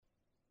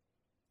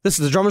This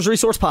is the Drummers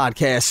Resource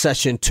Podcast,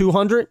 session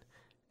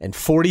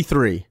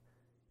 243.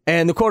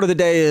 And the quote of the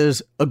day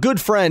is, "A good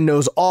friend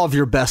knows all of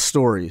your best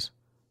stories,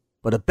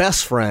 but a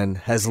best friend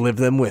has lived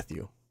them with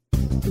you."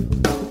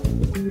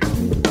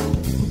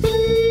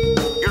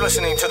 You're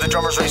listening to the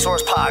Drummers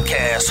Resource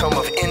Podcast, home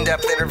of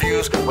in-depth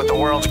interviews with the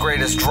world's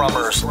greatest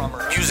drummers,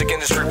 music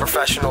industry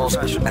professionals,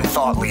 and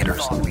thought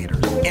leaders.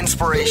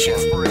 Inspiration,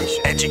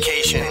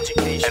 education,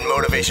 and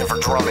motivation for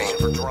drumming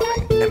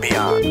and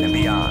beyond, and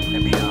beyond,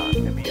 and beyond,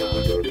 and beyond.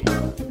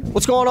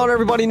 What's going on,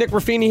 everybody? Nick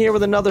Ruffini here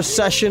with another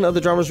session of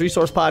the Drummers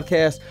Resource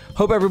Podcast.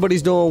 Hope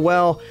everybody's doing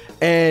well.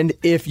 And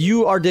if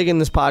you are digging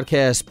this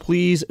podcast,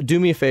 please do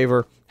me a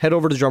favor. Head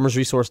over to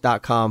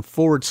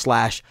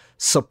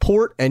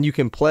drummersresource.com/support, and you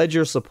can pledge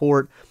your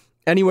support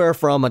anywhere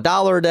from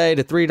 $1 a day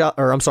to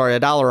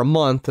 $1 a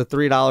month to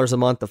 $3 a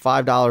month to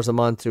 $5 a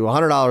month to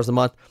 $100 a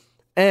month.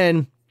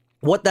 And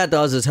what that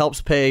does is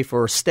helps pay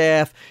for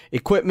staff,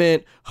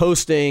 equipment,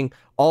 hosting,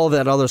 all of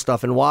that other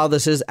stuff. And while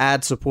this is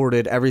ad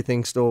supported,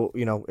 everything still,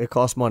 it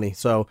costs money.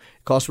 So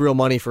it costs real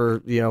money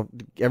for,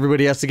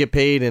 everybody has to get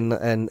paid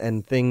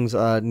and things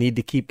need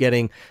to keep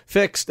getting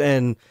fixed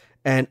and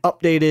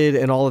updated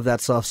and all of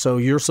that stuff. So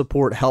your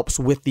support helps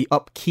with the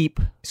upkeep.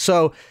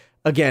 So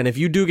again, if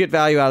you do get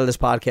value out of this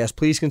podcast,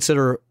 please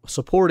consider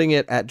supporting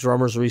it at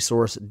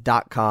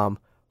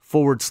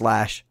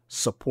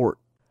drummersresource.com/support.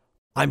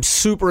 I'm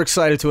super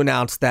excited to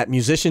announce that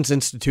Musicians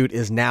Institute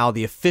is now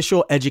the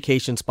official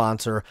education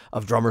sponsor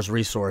of Drummers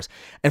Resource.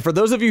 And for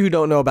those of you who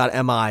don't know about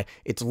MI,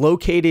 it's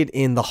located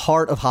in the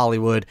heart of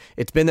Hollywood.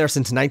 It's been there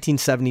since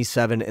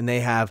 1977, and they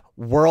have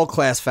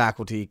world-class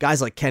faculty,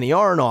 guys like Kenny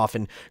Aronoff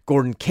and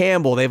Gordon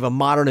Campbell. They have a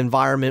modern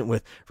environment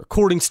with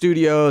recording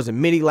studios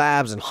and MIDI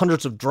labs and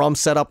hundreds of drums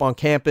set up on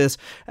campus.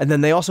 And then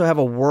they also have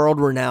a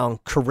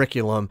world-renowned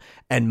curriculum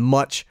and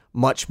much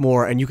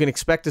more, and you can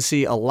expect to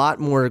see a lot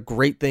more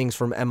great things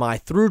from MI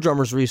through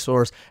Drummers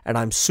Resource, and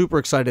I'm super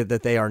excited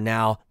that they are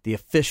now the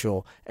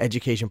official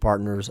education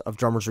partners of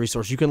Drummers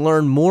Resource. You can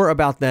learn more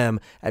about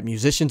them at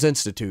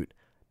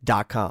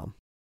musiciansinstitute.com.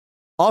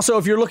 Also,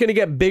 if you're looking to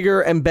get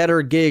bigger and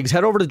better gigs,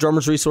 head over to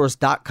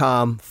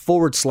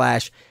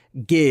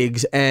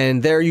drummersresource.com/gigs,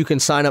 and there you can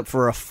sign up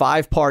for a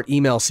 5-part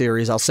email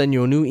series. I'll send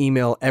you a new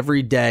email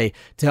every day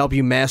to help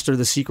you master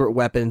the secret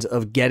weapons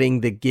of getting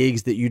the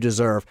gigs that you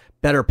deserve.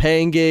 Better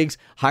paying gigs,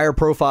 higher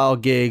profile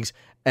gigs,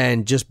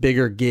 and just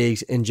bigger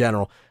gigs in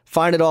general.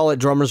 Find it all at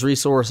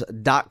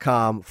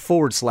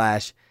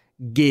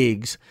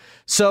drummersresource.com/gigs.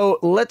 So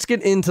let's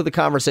get into the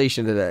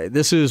conversation today.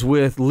 This is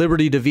with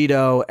Liberty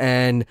DeVito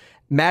and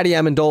Maddie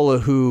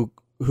Amendola, who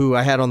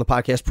I had on the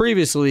podcast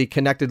previously,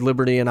 connected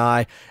Liberty and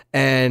I,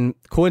 and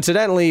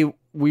coincidentally,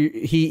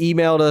 he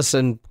emailed us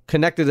and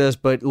connected us,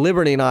 but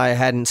Liberty and I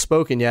hadn't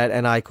spoken yet,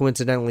 and I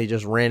coincidentally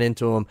just ran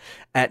into him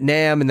at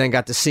NAMM and then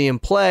got to see him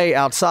play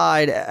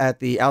outside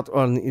at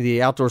on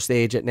the outdoor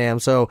stage at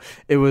NAMM. So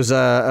it was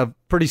a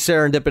pretty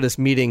serendipitous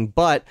meeting,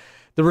 but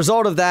the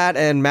result of that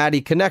and Maddie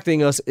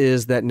connecting us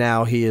is that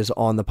now he is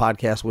on the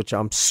podcast, which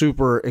I'm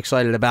super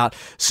excited about.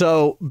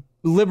 So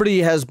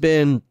Liberty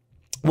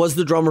was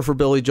the drummer for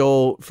Billy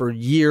Joel for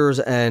years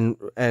and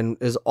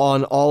is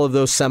on all of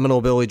those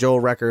seminal Billy Joel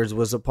records,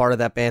 was a part of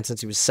that band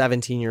since he was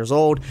 17 years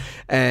old.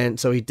 And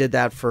so he did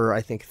that for,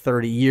 I think,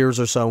 30 years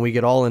or so. And we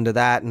get all into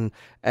that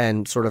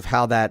and sort of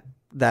how that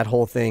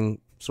whole thing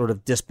sort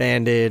of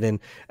disbanded and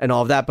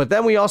all of that. But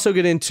then we also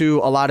get into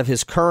a lot of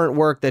his current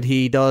work that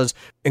he does,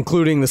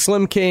 including the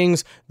Slim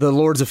Kings, the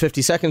Lords of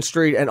 52nd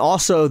Street, and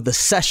also the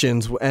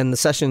Sessions. And the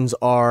Sessions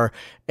are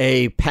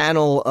a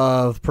panel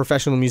of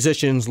professional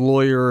musicians,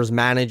 lawyers,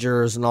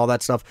 managers, and all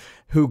that stuff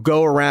who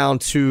go around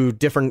to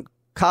different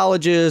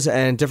colleges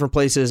and different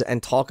places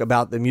and talk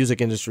about the music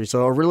industry.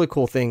 So a really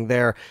cool thing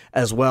there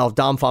as well.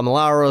 Dom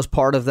Famularo is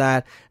part of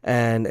that,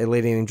 and a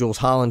lady named Jules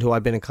Holland, who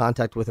I've been in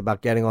contact with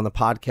about getting on the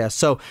podcast.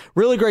 So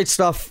really great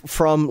stuff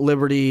from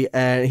Liberty,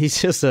 and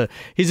he's a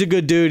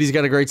good dude. He's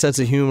got a great sense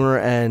of humor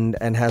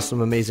and has some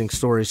amazing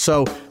stories.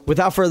 So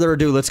without further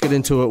ado, let's get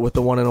into it with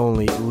the one and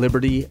only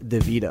Liberty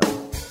DeVito.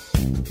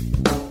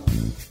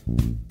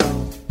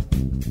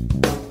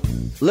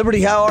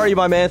 Liberty, how are you,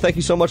 my man? Thank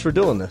you so much for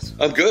doing this.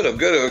 I'm good.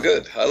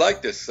 I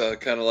like this.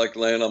 Kind of like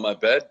laying on my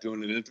bed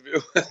doing an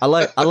interview. I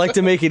like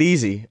to make it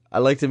easy.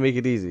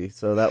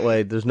 So that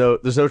way there's no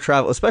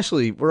travel.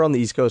 Especially we're on the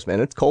East Coast,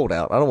 man. It's cold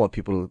out. I don't want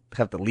people to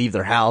have to leave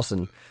their house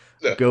and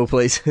go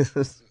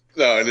places.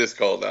 No, it is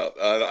cold out.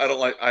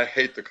 I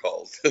hate the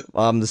cold.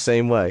 I'm the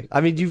same way.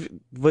 I mean, you've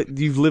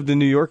lived in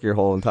New York your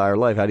whole entire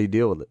life. How do you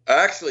deal with it?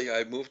 Actually,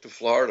 I moved to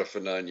Florida for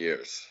 9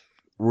 years.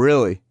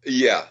 Really?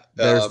 Yeah.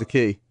 There's the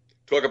key.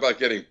 Talk about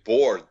getting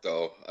bored,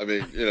 though. I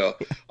mean, you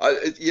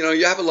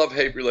have a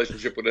love-hate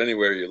relationship with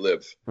anywhere you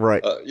live.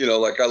 Right.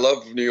 Like I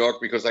love New York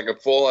because I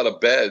could fall out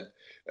of bed,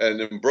 and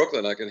in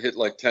Brooklyn I can hit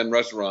like 10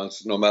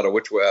 restaurants no matter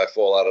which way I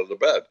fall out of the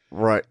bed.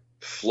 Right.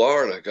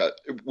 Florida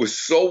it was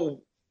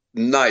so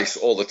nice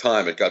all the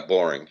time. It got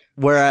boring.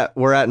 Where at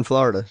in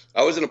Florida?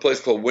 I was in a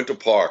place called Winter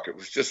Park. It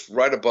was just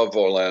right above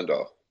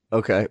Orlando.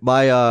 Okay.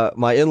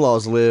 My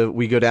in-laws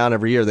we go down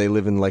every year. They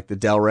live in like the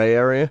Delray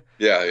area.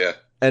 Yeah.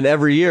 And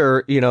every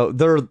year,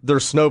 they're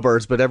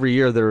snowbirds, but every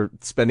year they're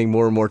spending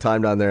more and more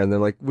time down there. And they're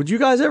like, would you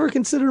guys ever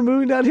consider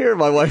moving down here?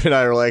 My wife and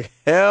I are like,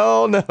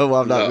 hell no,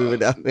 I'm not moving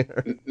down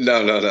there.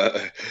 No.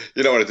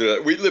 You don't want to do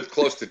that. We lived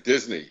close to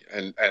Disney,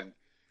 and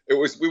we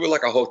were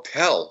like a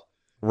hotel.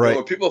 Right.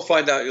 When people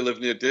find out you live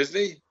near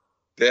Disney,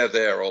 they're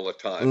there all the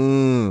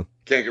time.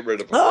 Can't get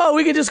rid of them. Oh,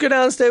 we can just go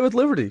down and stay with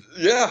Liberty.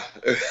 Yeah.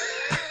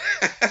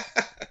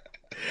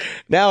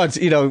 Now it's,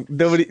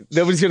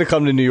 nobody's going to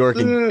come to New York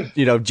in,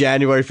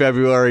 January,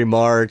 February,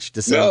 March,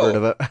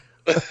 December.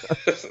 No.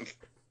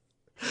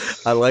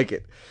 I like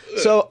it.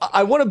 So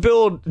I want to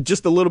build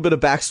just a little bit of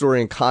backstory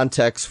and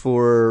context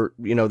for,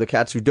 the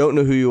cats who don't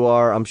know who you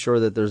are. I'm sure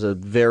that there's a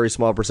very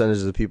small percentage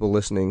of the people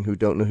listening who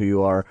don't know who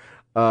you are.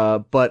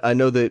 But I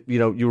know that,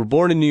 you were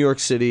born in New York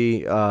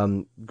City,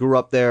 grew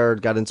up there,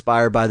 got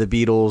inspired by the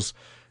Beatles,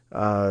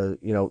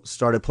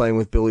 started playing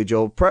with Billy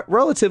Joel.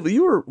 Relatively,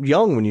 you were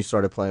young when you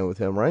started playing with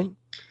him, right?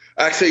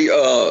 Actually,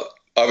 I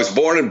was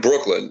born in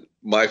Brooklyn.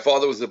 My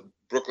father was a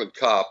Brooklyn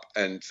cop,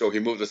 and so he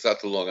moved us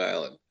out to Long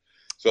Island.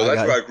 So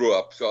that's where I grew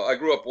up. So I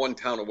grew up one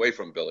town away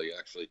from Billy,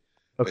 actually.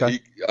 Okay.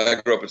 I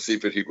grew up in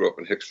Seaford. He grew up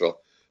in Hicksville.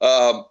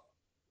 I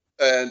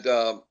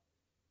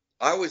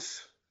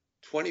was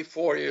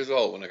 24 years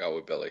old when I got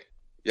with Billy.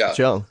 Yeah. That's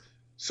young.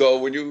 So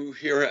when you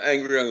hear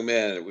Angry Young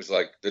Man, it was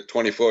like the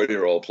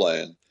 24-year-old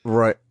playing.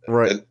 Right.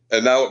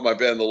 And now with my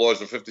band, The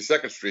Laws of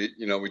 52nd Street,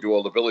 we do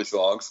all the Billy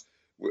songs.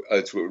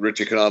 It's with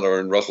Richie Canada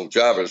and Russell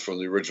Javers from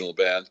the original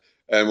band.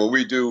 And when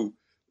we do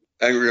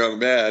Angry Young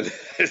Man,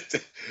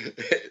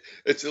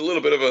 it's a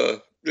little bit of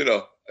a,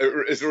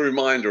 it's a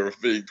reminder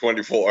of being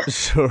 24.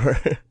 Sure.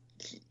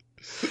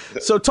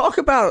 So talk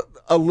about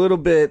a little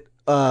bit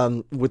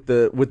with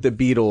the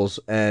Beatles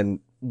and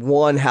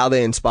how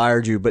they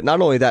inspired you, but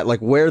not only that,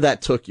 like where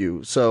that took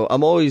you. So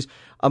I'm always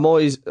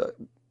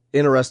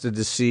interested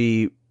to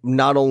see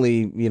not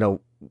only,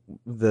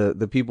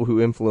 the people who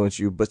influence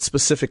you, but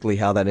specifically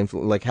how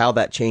that how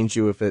that changed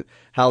you.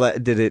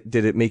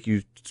 Did it make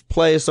you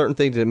play a certain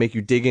thing? Did it make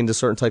you dig into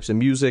certain types of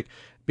music?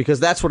 Because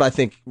that's what I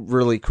think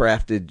really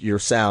crafted your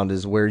sound,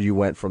 is where you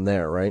went from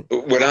there, right?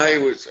 When I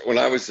was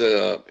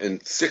in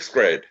 6th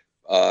grade,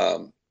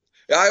 I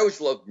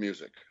always loved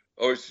music.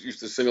 I always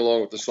used to sing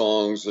along with the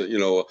songs.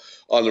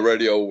 On the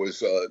radio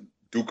was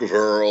Duke of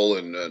Earl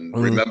and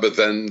Remember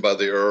Then by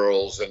the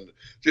Earls, and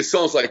just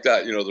songs like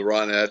that. The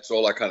Ronettes,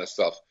 all that kind of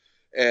stuff.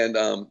 And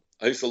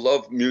I used to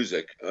love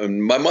music.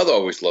 And my mother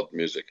always loved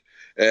music.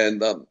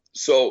 And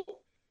so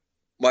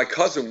my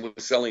cousin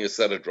was selling a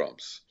set of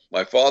drums.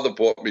 My father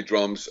bought me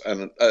drums,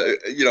 and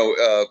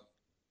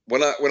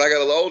when I got a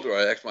little older,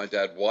 I asked my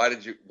dad, "Why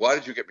did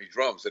you get me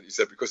drums?" And he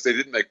said, "Because they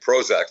didn't make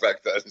Prozac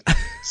back then."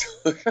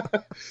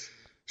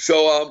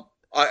 So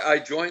I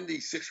joined the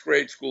 6th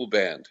grade school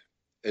band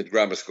at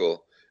grammar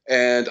school,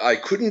 and I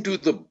couldn't do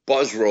the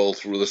buzz roll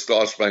through the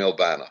Star Spangled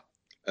Banner.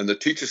 And the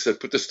teacher said,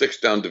 "Put the sticks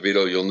down,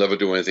 DeVito. You'll never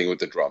do anything with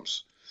the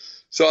drums."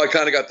 So I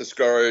kind of got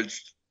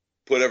discouraged,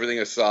 put everything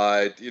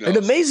aside. It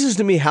amazes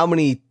to me how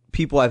many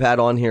people I've had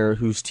on here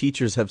whose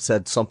teachers have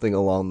said something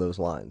along those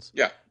lines.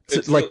 Yeah.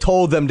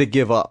 Told them to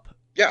give up.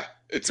 Yeah.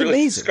 It's really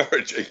amazing.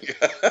 Discouraging.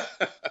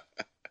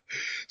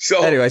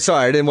 So anyway,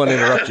 sorry, I didn't want to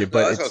interrupt you,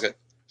 but that's okay.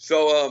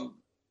 So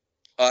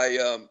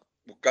I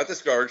got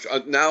discouraged.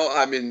 Now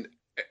I'm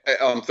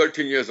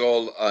 13 years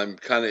old. I'm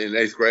kind of in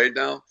 8th grade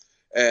now.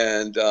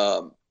 And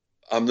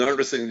I'm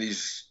noticing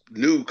these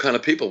new kind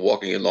of people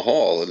walking in the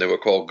hall, and they were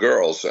called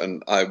girls.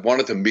 And I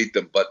wanted to meet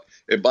them. But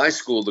in my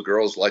school, the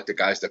girls liked the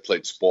guys that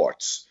played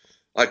sports.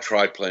 I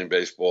tried playing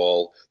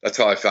baseball. That's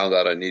how I found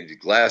out I needed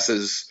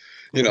glasses.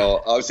 I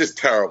was just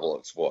terrible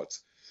at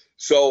sports.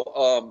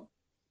 So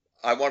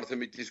I wanted to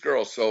meet these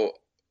girls. So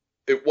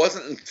it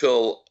wasn't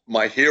until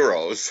my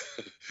heroes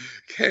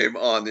came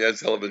on the Ed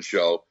Sullivan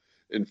Show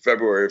in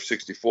February of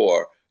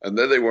 '64. And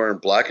there they were in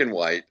black and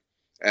white.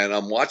 And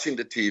I'm watching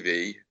the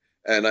TV.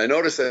 And I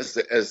noticed as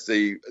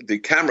the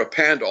camera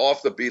panned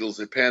off the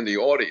Beatles, it panned the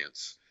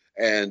audience.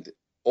 And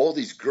all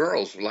these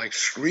girls were like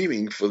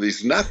screaming for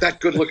these not that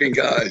good looking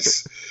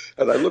guys.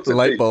 And I looked at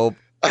light bulb.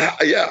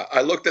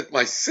 I looked at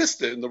my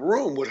sister in the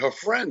room with her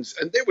friends,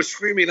 and they were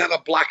screaming at a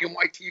black and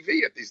white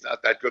TV at these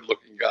not that good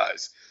looking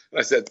guys. And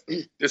I said,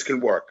 "This can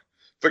work.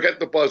 Forget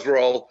the buzz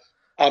roll.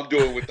 I'm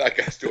doing what that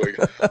guy's doing.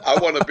 I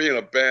want to be in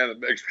a band that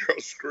makes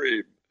girls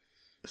scream."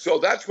 So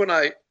that's when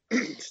I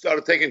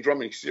started taking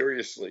drumming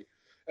seriously.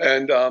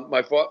 And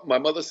my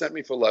mother sent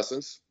me for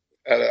lessons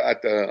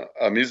at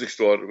a music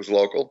store that was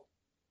local.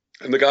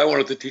 And the guy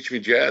wanted to teach me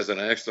jazz. And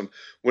I asked him,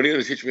 "When are you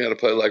going to teach me how to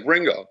play like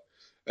Ringo?"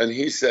 And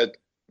he said,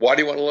 "Why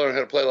do you want to learn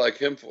how to play like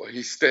him for?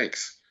 He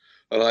stinks."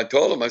 And I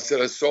told him, I said,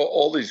 "I saw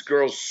all these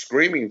girls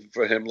screaming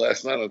for him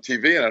last night on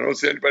TV, and I don't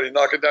see anybody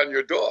knocking down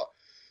your door."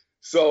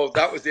 So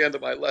that was the end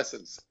of my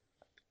lessons.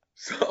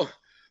 So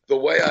the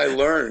way I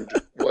learned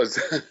was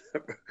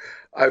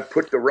I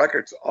put the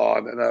records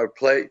on, and I would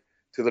play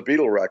to the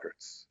Beatle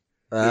records,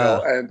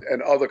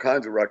 and other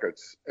kinds of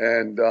records.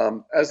 And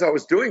as I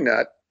was doing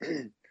that,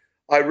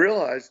 I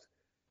realized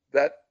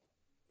that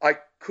I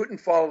couldn't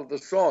follow the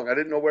song. I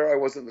didn't know where I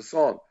was in the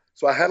song.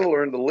 So I had to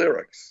learn the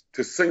lyrics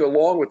to sing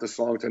along with the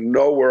song to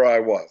know where I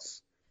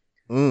was.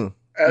 You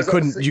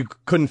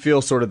couldn't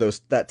feel sort of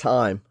that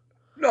time.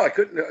 No, I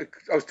couldn't.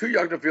 I was too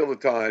young to feel the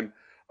time.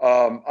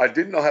 I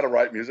didn't know how to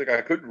write music.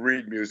 I couldn't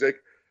read music.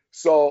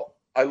 So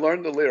I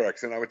learned the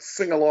lyrics and I would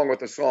sing along with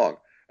the song.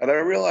 And I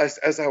realized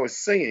as I was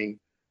singing,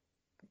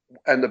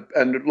 and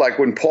like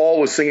when Paul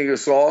was singing a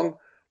song,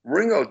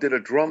 Ringo did a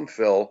drum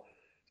fill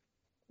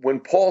when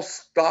Paul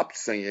stopped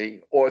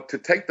singing, or to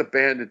take the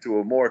band into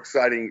a more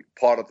exciting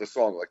part of the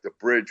song, like the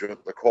bridge or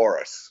the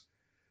chorus.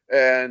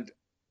 And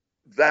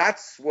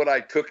that's what I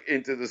took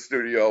into the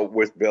studio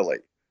with Billy,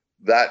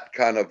 that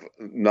kind of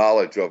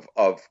knowledge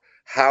of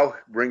how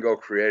Ringo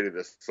created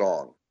a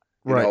song.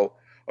 You know,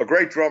 a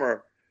great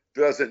drummer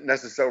doesn't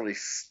necessarily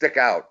stick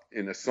out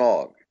in a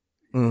song,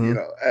 you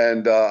know,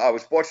 and I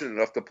was fortunate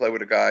enough to play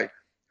with a guy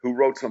who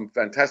wrote some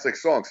fantastic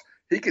songs.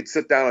 He could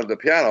sit down at the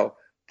piano,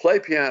 play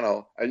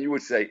piano, and you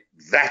would say,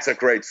 that's a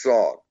great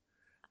song.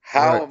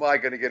 How am I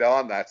going to get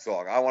on that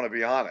song? I want to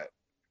be on it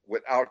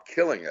without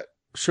killing it.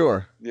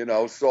 Sure. You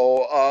know,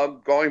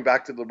 so going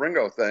back to the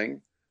Ringo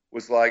thing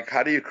was like,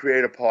 how do you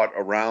create a part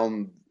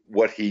around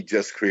what he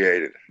just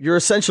created? You're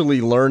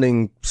essentially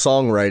learning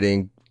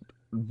songwriting,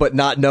 but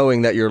not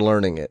knowing that you're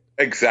learning it.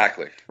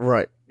 Exactly.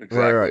 Right.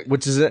 Exactly. Right.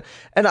 Which is it.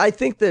 And I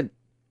think that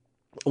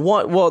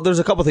there's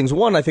a couple things.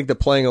 One, I think that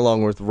playing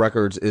along with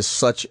records is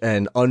such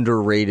an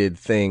underrated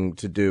thing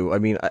to do. I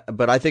mean,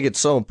 but I think it's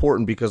so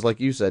important because,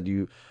 like you said,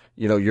 you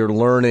know, you're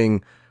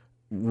learning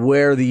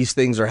where these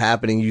things are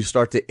happening. You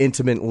start to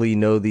intimately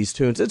know these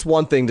tunes. It's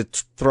one thing to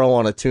throw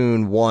on a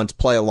tune once,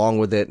 play along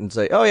with it, and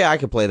say, "Oh yeah, I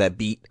can play that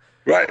beat."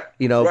 Right.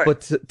 You know,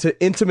 but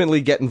to intimately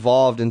get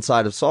involved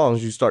inside of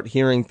songs, you start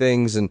hearing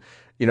things and,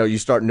 you know, you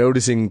start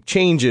noticing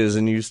changes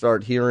and you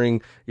start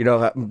hearing, you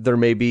know, there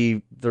may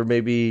be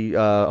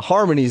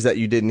harmonies that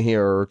you didn't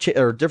hear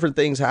or different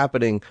things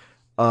happening.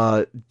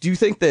 Do you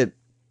think that,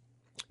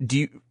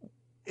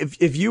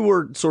 if you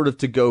were sort of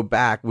to go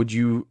back, would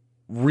you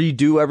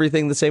redo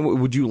everything the same way?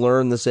 Would you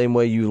learn the same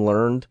way you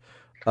learned?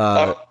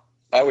 I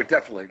would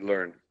definitely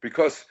learn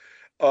because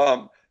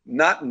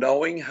not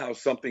knowing how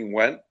something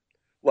went,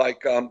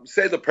 like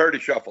say the Purdy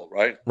Shuffle,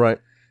 right? Right.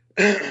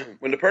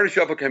 When the Purdy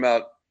Shuffle came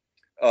out,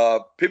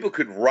 people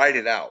could write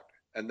it out,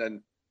 and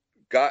then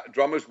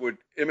drummers would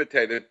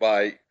imitate it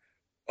by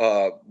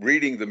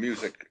reading the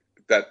music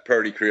that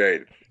Purdy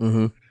created.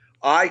 Mm-hmm.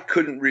 I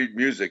couldn't read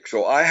music,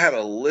 so I had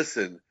to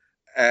listen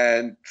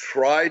and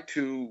try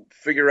to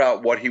figure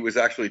out what he was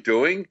actually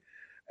doing.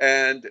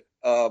 And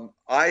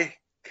I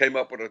came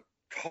up with a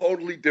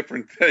totally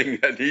different thing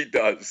than he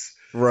does.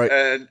 Right.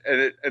 And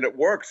it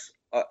works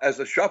as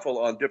a shuffle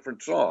on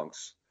different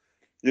songs.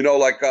 You know,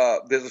 like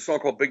there's a song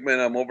called Big Man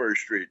on Mulberry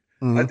Street.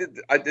 Mm-hmm.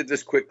 I did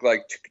this quick,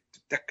 like,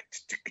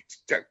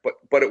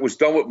 but it was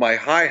done with my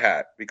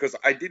hi-hat because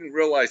I didn't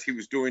realize he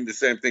was doing the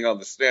same thing on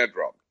the snare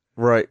drum.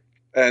 Right.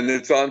 And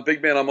it's on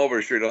Big Man on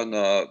Mulberry Street on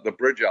the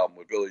Bridge album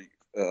with Billy.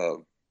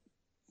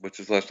 What's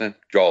his last name?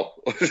 Joel.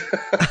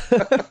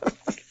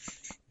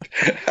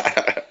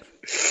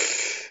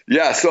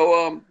 Yeah.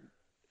 So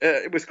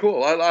it was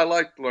cool. I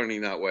liked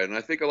learning that way, and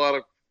I think a lot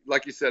of,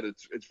 like you said,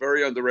 it's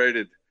very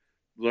underrated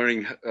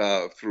learning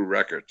through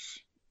records.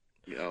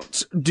 You know.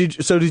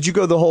 Did you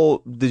go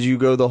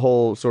the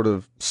whole sort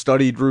of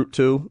studied route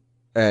too,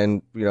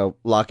 and you know,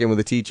 lock in with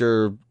a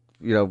teacher,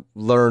 you know,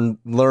 learn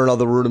all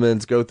the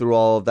rudiments, go through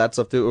all of that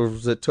stuff too, or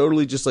was it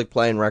totally just like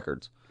playing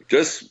records?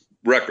 Just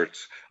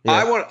records.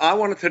 Yeah. I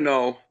wanted to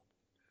know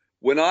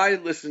when I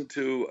listened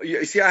to.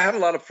 You see, I had a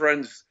lot of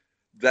friends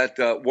that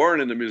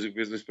weren't in the music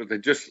business, but they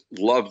just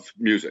loved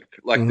music.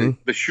 Like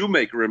the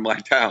shoemaker in my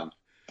town,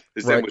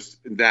 his name was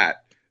Nat,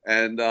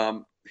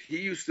 and he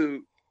used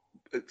to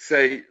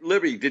say,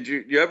 "Libby, did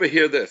you ever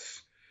hear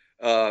this?"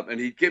 And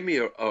he'd give me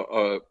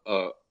a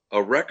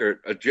record,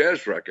 a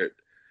jazz record,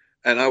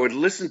 and I would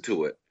listen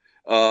to it,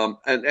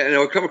 and I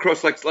would come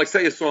across like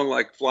say a song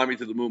like "Fly Me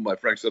to the Moon" by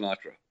Frank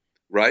Sinatra,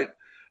 right?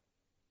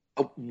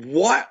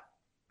 What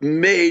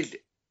made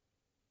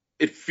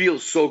it feel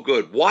so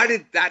good? Why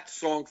did that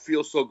song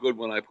feel so good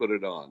when I put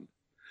it on?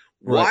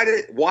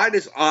 Right. Why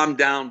does "I'm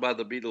Down" by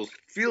the Beatles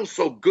feel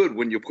so good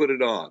when you put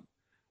it on?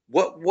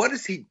 What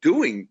is he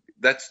doing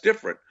that's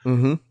different?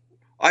 Mm-hmm.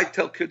 I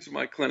tell kids in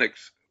my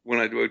clinics, when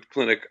I do a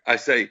clinic, I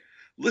say,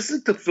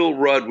 listen to Phil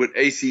Rudd with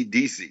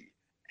AC/DC.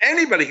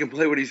 Anybody can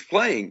play what he's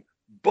playing,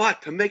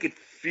 but to make it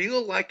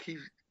feel like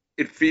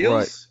it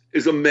feels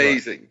is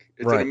amazing. Right.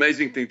 It's an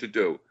amazing thing to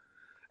do.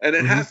 And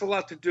it has a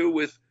lot to do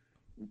with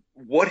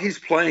what he's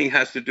playing,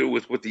 has to do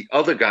with what the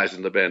other guys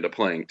in the band are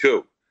playing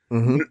too.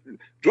 Mm-hmm.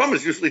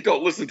 Drummers usually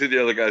don't listen to the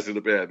other guys in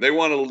the band. They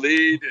want to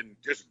lead and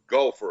just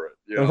go for it.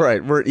 You know?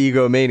 Right. We're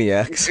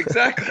egomaniacs.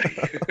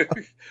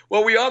 Exactly.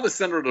 Well, we are the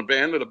center of the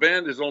band, and the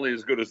band is only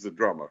as good as the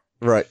drummer.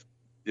 Right.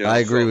 You know, I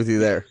agree with you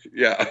there.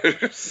 Yeah.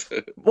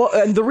 Well,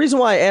 and the reason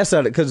why I asked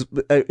that, because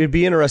it'd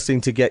be interesting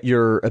to get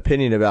your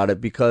opinion about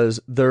it, because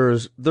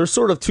there's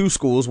sort of two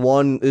schools.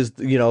 One is,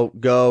 you know,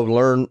 go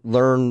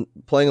learn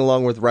playing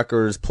along with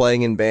records,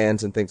 playing in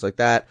bands and things like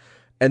that.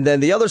 And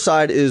then the other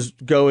side is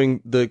going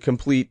the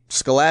complete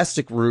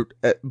scholastic route.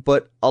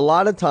 But a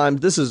lot of times,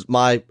 this is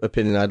my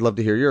opinion, I'd love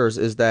to hear yours,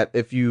 is that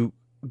if you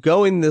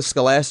go in the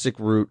scholastic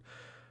route,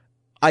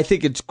 I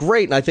think it's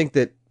great. And I think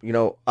that,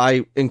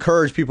 I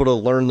encourage people to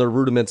learn their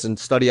rudiments and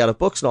study out of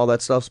books and all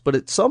that stuff. But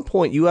at some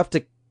point, you have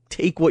to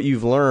take what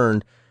you've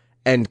learned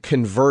and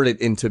convert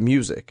it into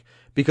music,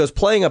 because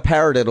playing a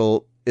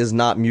paradiddle is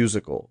not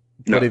musical.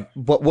 No.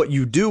 But what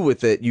you do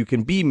with it, you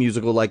can be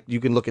musical. Like you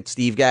can look at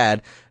Steve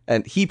Gadd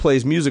and he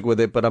plays music with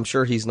it, but I'm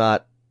sure he's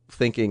not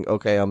thinking,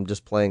 okay, I'm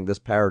just playing this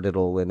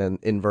paradiddle and then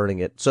inverting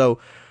it. So,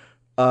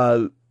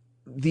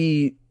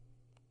 do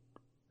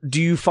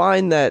you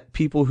find that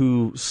people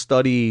who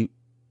study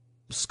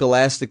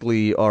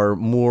scholastically are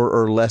more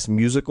or less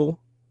musical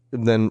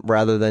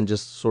rather than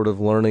just sort of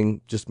learning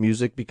just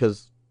music?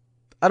 Because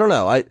I don't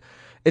know,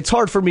 it's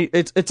hard for me.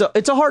 It's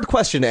a hard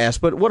question to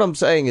ask, but what I'm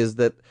saying is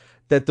that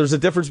there's a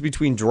difference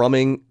between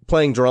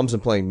playing drums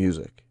and playing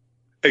music.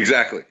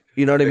 Exactly.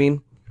 You know what I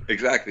mean?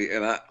 Exactly.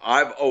 And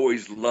I've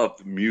always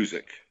loved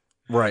music.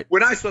 Right.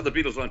 When I saw the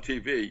Beatles on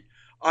TV,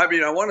 I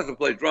wanted to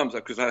play drums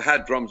because I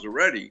had drums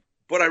already,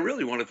 but I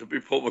really wanted to be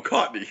Paul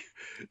McCartney.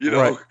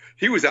 Right.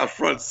 He was out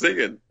front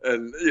singing,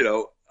 and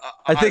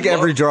I think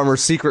every drummer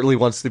secretly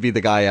wants to be the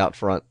guy out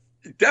front.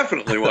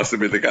 Definitely wants to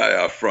be the guy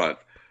out front.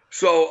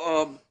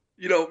 So,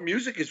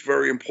 music is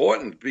very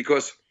important,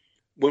 because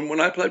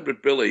when I played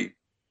with Billy,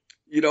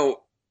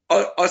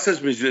 us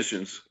as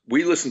musicians,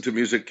 we listen to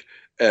music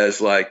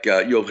as like,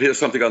 you'll hear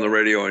something on the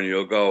radio and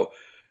you'll go,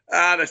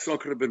 that song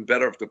could have been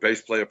better if the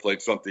bass player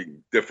played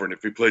something different,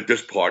 if he played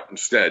this part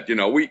instead.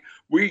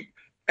 We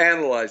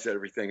analyze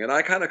everything. And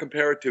I kind of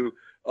compare it to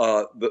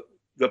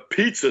the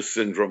pizza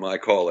syndrome, I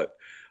call it.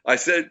 I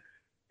said,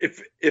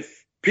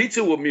 if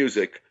pizza were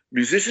music,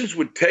 musicians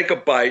would take a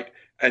bite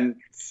and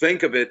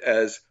think of it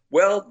as,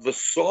 well, the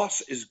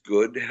sauce is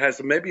good,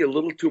 has maybe a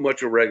little too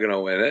much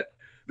oregano in it.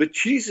 The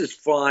cheese is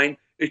fine.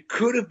 It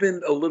could have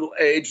been a little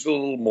aged a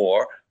little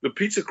more. The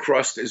pizza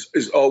crust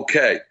is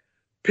okay.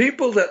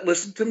 People that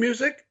listen to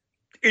music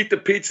eat the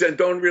pizza and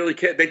don't really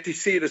care. They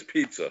see it as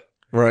pizza.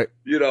 Right.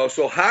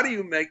 So how do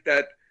you make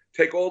that,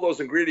 take all those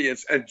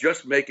ingredients and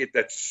just make it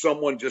that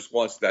someone just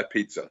wants that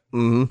pizza?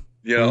 Mm-hmm.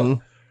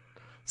 Mm-hmm.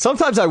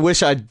 Sometimes I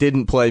wish I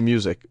didn't play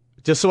music,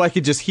 just so I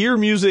could just hear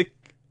music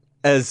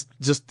as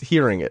just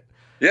hearing it.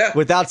 Yeah.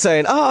 Without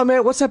saying, oh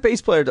man, what's that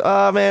bass player?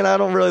 Oh man, I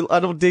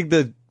don't dig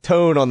the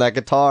tone on that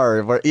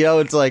guitar.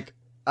 It's like,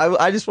 sometimes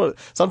I just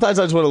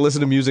want to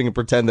listen to music and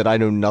pretend that I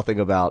know nothing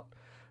about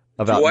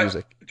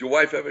music. Did your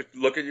wife ever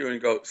look at you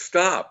and go,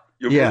 stop,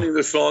 you're ruining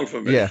the song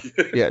for me? Yeah.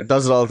 It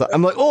does it all the time.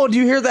 I'm like, oh, do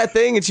you hear that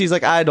thing? And she's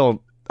like, I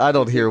don't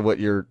hear what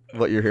you're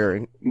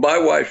hearing. My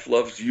wife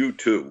loves you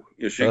too.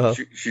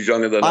 She's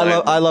younger than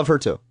I love her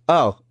too.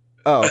 Oh,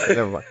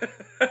 never mind.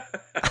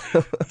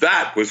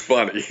 That was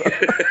funny.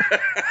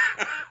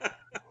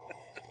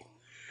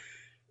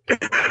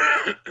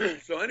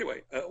 So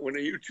anyway, when a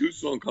U2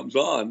 song comes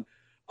on,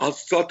 I'll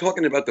start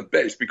talking about the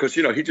bass, because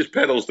he just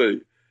pedals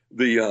the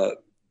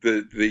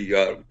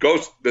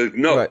ghost, the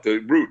note, right, the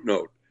root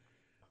note,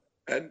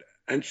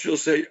 and she'll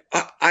say,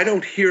 I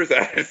don't hear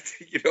that.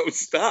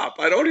 Stop!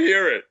 I don't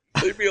hear it.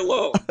 Leave me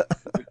alone.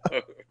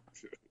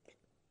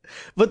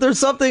 But there's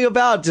something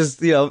about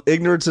just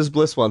ignorance is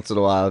bliss once in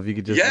a while. If you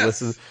could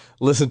just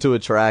listen to a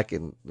track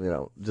and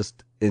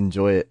just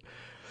enjoy it.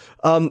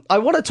 I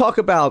want to talk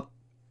about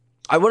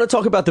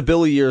the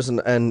Billy years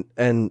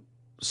and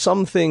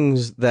some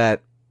things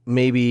that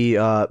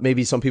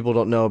maybe some people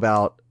don't know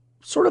about.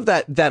 Sort of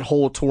that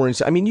whole touring.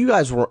 I mean, you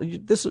guys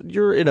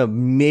you're in a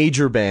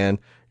major band.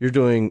 You're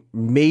doing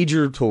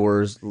major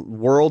tours,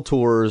 world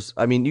tours.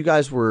 I mean, you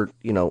guys were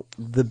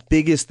the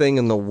biggest thing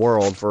in the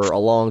world for a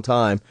long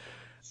time.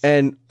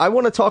 And I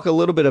want to talk a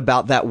little bit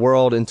about that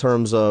world in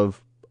terms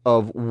of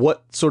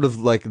what sort of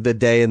like the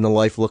day in the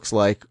life looks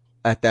like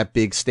at that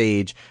big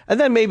stage. And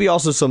then maybe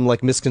also some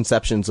like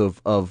misconceptions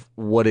of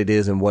what it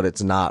is and what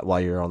it's not while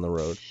you're on the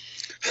road.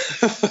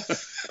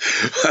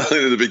 Well,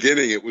 in the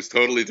beginning, it was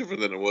totally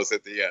different than it was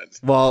at the end.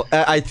 Well,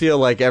 I feel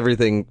like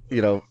everything,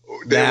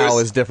 now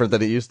is different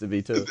than it used to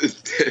be too.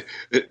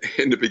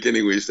 In the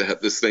beginning, we used to have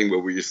this thing where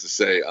we used to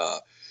say,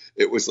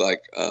 it was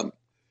like,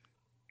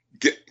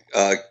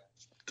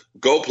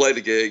 go play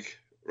the gig,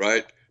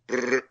 right?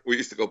 Brrr. We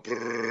used to go,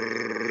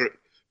 brrr,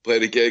 play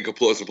the gig,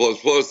 applause, applause,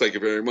 applause, thank you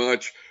very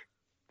much.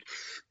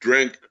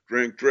 Drink,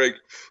 drink, drink,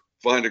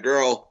 find a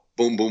girl,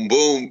 boom, boom,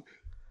 boom.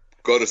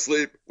 Go to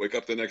sleep, wake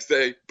up the next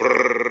day,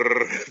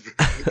 brrr,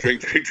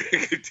 drink, drink,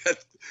 drink.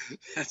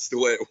 That's the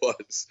way it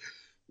was.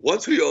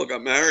 Once we all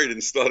got married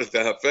and started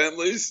to have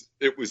families,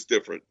 it was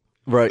different.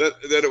 Right.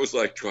 Then it was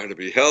like trying to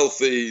be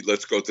healthy.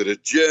 Let's go to the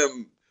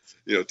gym,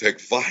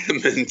 take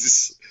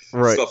vitamins,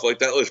 right, stuff like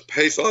that. Let's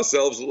pace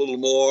ourselves a little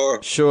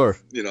more. Sure.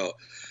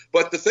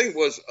 But the thing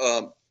was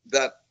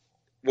that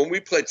when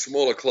we played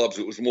smaller clubs,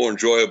 it was more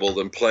enjoyable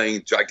than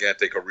playing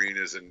gigantic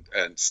arenas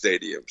and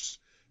stadiums.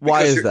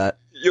 Why is that?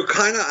 You're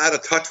kind of out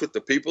of touch with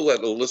the people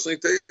that are listening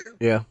to you.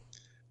 Yeah.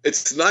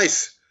 It's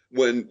nice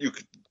when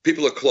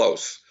people are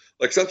close.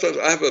 Like sometimes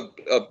I have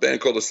a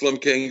band called the Slim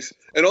Kings,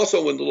 and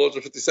also when the Lords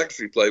of 52nd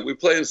Street play, we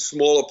play in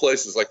smaller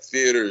places like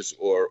theaters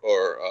or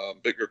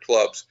bigger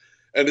clubs,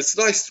 and it's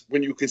nice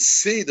when you can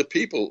see the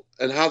people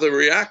and how they're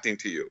reacting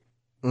to you.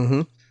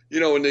 Mm-hmm. You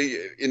know, in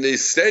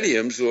these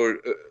stadiums, or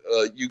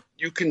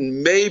you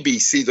can maybe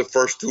see the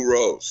first 2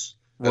 rows,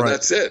 and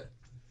that's it.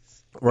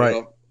 Right.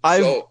 You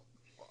know?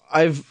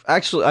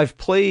 I've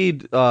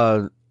played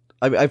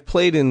I've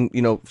played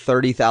in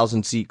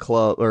 30,000 seat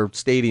club or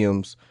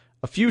stadiums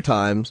a few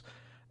times,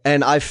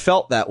 and I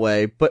felt that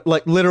way. But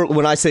like literally,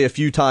 when I say a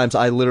few times,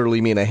 I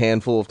literally mean a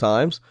handful of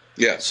times.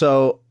 Yeah.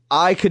 So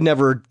I could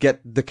never get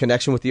the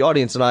connection with the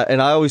audience, and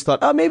I always thought,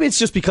 oh, maybe it's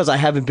just because I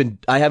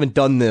haven't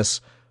done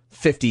this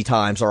 50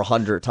 times or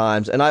 100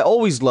 times, and I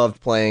always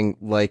loved playing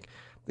like,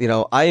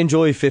 I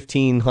enjoy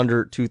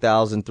 1,500,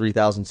 2,000,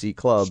 3,000 seat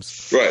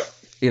clubs.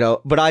 Right.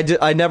 But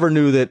I never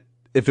knew that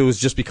if it was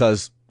just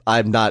because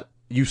I'm not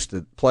used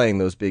to playing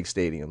those big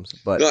stadiums.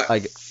 But no, I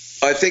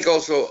think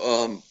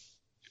also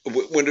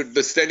when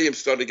the stadium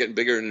started getting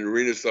bigger and the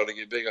arenas started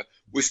getting bigger,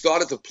 we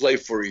started to play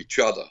for each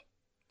other.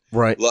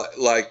 Right.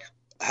 Like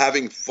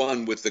having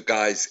fun with the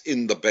guys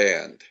in the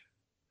band.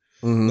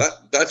 Mm-hmm.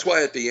 That's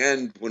why at the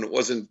end, when it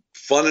wasn't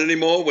fun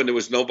anymore, when there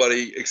was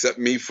nobody except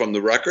me from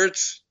the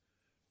records,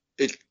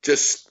 it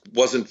just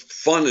wasn't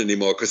fun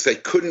anymore because they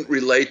couldn't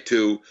relate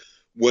to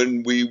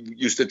when we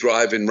used to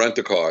drive in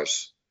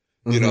rent-a-cars.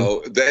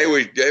 Mm-hmm.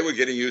 They were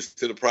getting used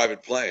to the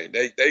private plane.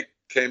 They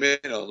came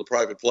in on the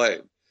private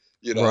plane,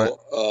 Right.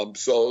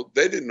 So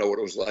they didn't know what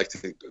it was like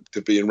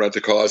to be in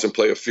rent-a-cars and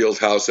play a field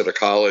house at a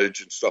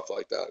college and stuff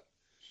like that.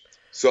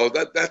 So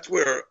that's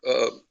where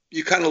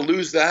you kind of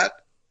lose that,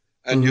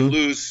 and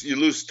mm-hmm. you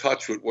lose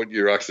touch with what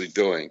you're actually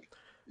doing.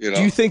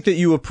 Do you think that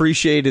you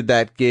appreciated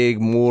that gig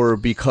more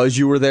because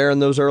you were there in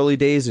those early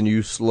days and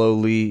you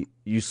slowly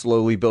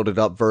built it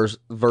up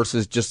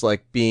versus just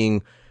like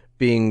being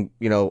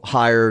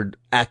hired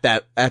at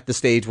the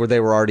stage where they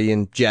were already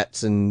in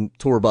jets and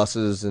tour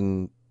buses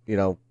and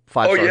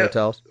 5-star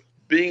hotels?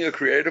 Being a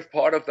creative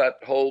part of that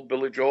whole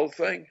Billy Joel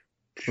thing.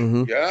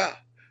 Mm-hmm. Yeah.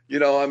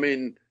 I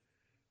mean,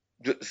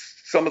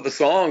 some of the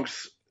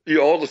songs,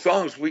 all the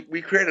songs,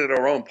 we created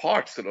our own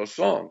parts to those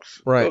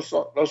songs. Right.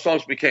 Those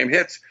songs became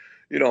hits.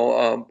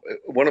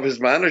 One of his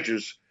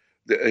managers,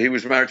 he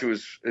was married to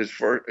his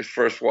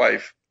first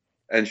wife,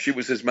 and she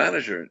was his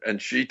manager.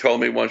 And she told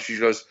me once, she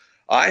goes,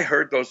 I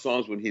heard those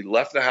songs when he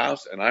left the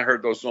house, and I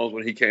heard those songs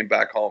when he came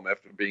back home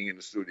after being in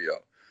the studio.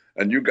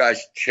 And you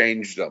guys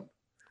changed them.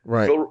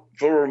 Right.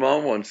 Phil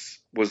Ramone once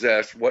was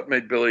asked what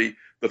made Billy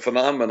the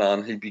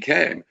phenomenon he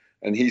became.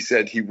 And he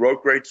said he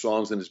wrote great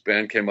songs and his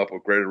band came up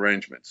with great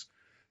arrangements.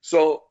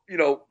 So,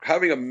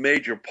 having a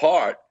major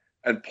part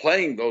and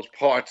playing those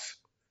parts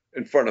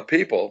in front of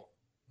people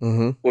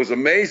mm-hmm. was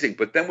amazing.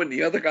 But then when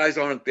the other guys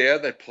aren't there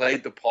that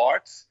played the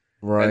parts,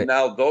 right. and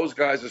now those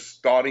guys are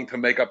starting to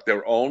make up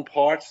their own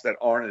parts that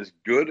aren't as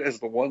good as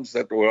the ones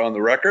that were on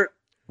the record.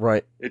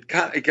 Right. It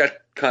got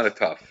kind of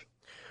tough.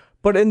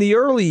 But in the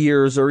early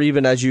years, or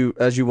even as you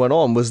went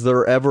on,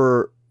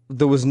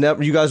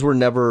 you guys were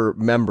never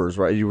members,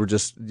 right? You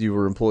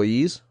were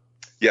employees?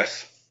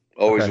 Yes.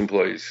 Always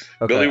employees.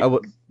 Okay.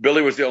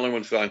 Billy was the only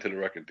one signed to the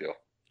record deal.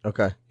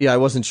 Okay. Yeah, I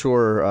wasn't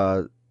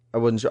sure. I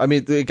wasn't sure. I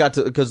mean, it got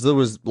to, because there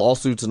was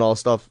lawsuits and all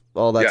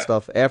that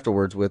stuff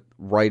afterwards with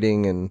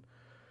writing and.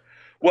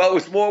 Well, it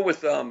was more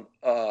with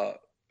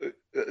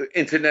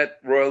internet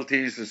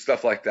royalties and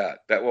stuff like that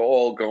were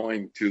all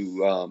going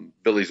to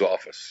Billy's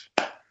office.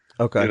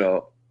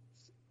 Okay.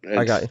 And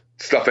I got you.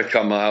 Stuff had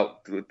come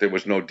out that there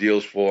was no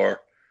deals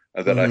for,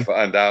 and then mm-hmm.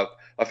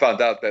 I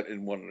found out that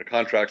in one of the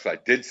contracts I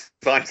did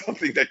sign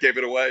something that gave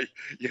it away.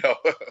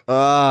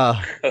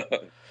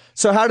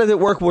 So how did it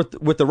work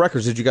with the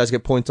records? Did you guys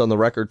get points on the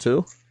record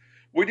too?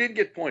 We didn't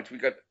get points. We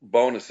got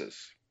bonuses.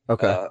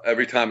 Okay.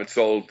 Every time it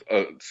sold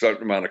a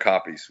certain amount of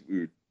copies, we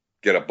would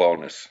get a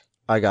bonus.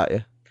 I got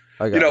you.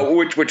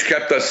 Which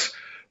kept us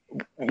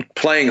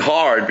playing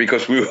hard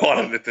because we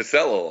wanted it to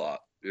sell a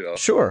lot.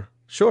 Sure,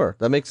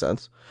 that makes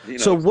sense.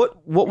 So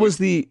what was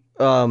the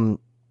I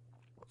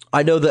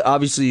know that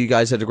obviously you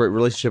guys had a great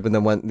relationship and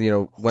then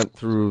went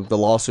through the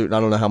lawsuit, and I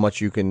don't know how much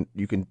you can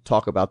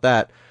talk about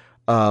that.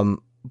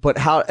 But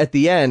how at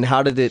the end,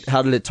 how did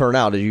it turn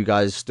out? Are you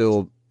guys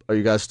still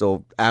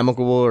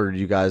amicable, or do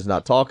you guys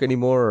not talk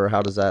anymore, or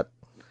how's the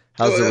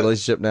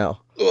relationship now?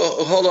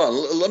 Well, hold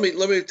on.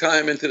 Let me tie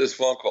him into this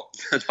phone call.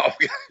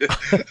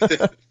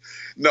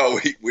 No,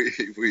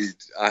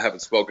 I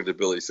haven't spoken to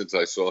Billy since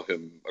I saw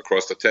him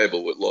across the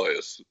table with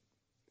lawyers.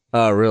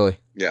 Oh, really?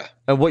 Yeah.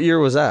 And what year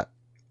was that?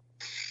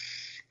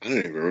 I don't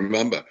even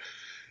remember.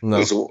 No. It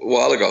was a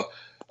while ago.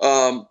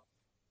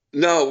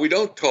 No, we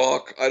don't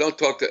talk. I don't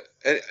talk to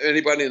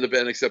anybody in the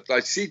band except I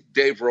see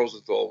Dave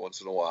Rosenthal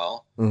once in a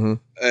while. Mm-hmm.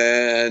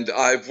 And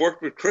I've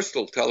worked with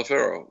Crystal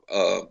Talaferro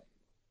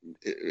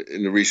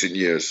in the recent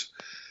years.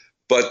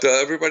 But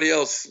everybody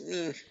else,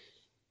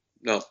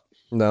 no.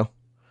 No.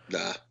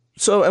 Nah.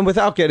 So, and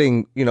without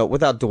getting,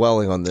 without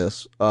dwelling on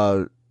this,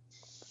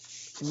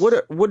 what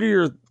are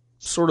your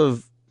sort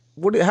of,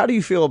 how do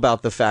you feel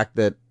about the fact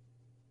that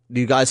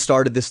you guys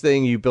started this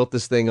thing, you built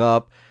this thing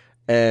up,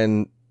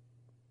 and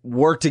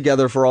worked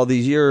together for all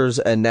these years,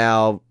 and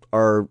now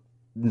are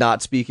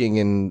not speaking,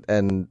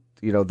 and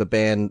the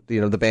band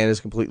is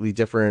completely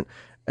different,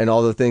 and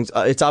all the things.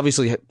 It's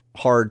obviously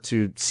hard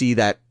to see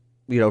that,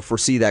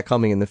 foresee that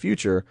coming in the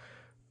future.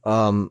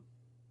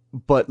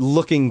 But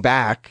looking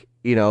back,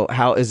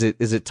 how is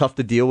it tough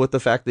to deal with the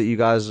fact that you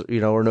guys,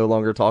 are no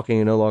longer talking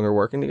and no longer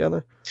working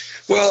together?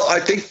 Well, I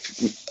think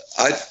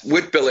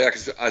with Billy,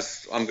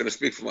 I'm going to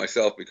speak for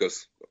myself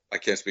because I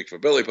can't speak for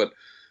Billy, but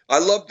I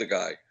love the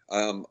guy.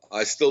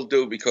 I still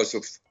do,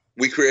 because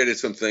we created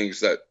some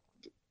things that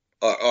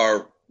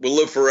will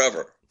live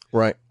forever.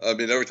 Right. I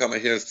mean, every time I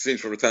hear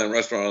Scenes from Italian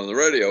Restaurant on the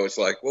radio, it's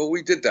like, well,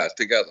 we did that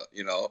together.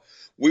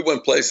 We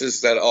went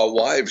places that our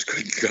wives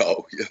couldn't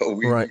go.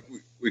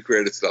 We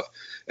created stuff.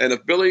 And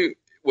if Billy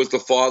was the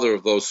father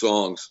of those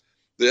songs,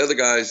 the other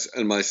guys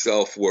and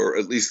myself were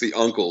at least the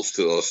uncles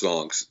to those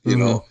songs,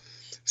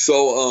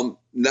 So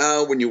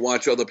now when you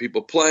watch other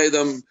people play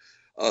them,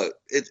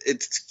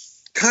 it's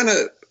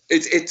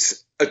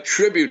a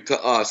tribute to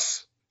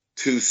us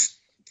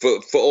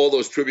for all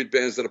those tribute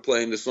bands that are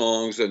playing the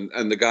songs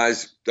and the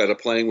guys that are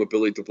playing with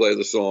Billy to play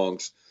the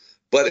songs.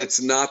 But it's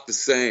not the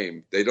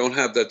same. They don't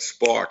have that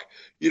spark.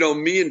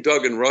 Me and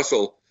Doug and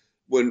Russell,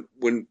 when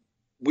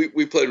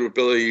we played with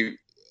Billy,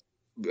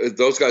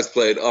 those guys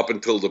played up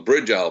until the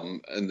Bridge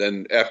album, and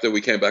then after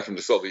we came back from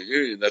the Soviet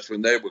Union, that's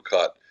when they were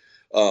cut.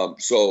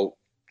 So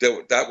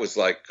that was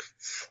like,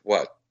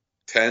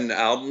 10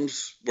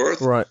 albums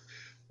worth? Right.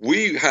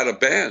 We had a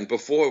band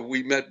before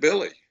we met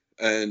Billy,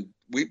 and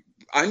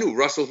I knew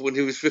Russell when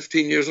he was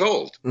 15 years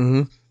old.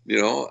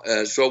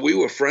 Mm-hmm. So we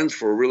were friends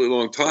for a really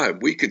long time.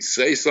 We could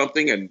say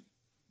something and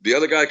the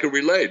other guy could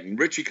relate. And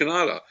Richie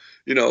Cannata,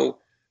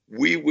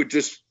 we were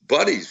just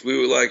buddies. We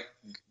were like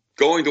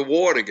going to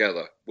war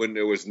together when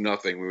there was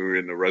nothing. We were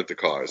in the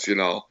rent-a-cars,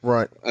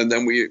 Right. And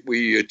then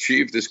we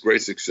achieved this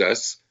great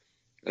success.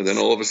 And then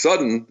all of a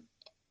sudden,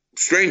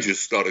 strangers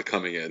started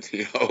coming in,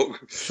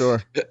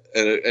 Sure. And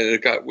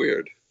it got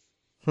weird.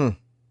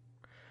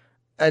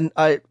 And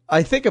I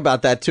think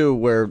about that too,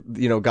 where,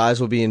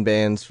 guys will be in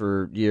bands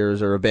for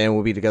years, or a band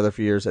will be together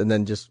for years, and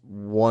then just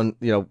one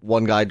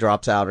guy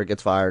drops out or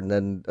gets fired, and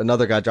then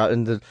another guy drops,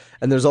 and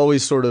there's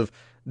always sort of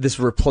this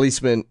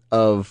replacement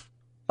of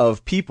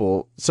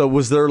people. So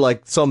was there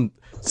like some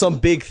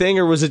big thing,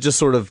 or was it just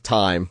sort of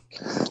time?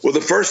 Well,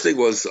 the first thing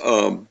was,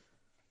 who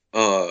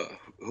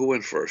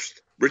went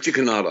first? Richie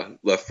Cannata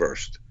left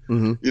first.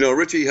 Mm-hmm.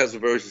 Richie has a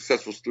very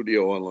successful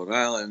studio on Long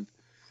Island.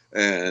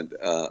 And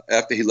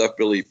after he left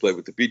Billy, he played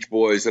with the Beach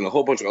Boys and a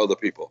whole bunch of other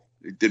people.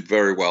 He did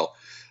very well.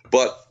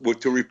 But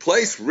to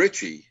replace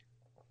Richie,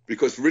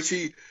 because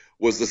Richie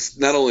was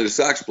not only the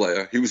sax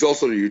player, he was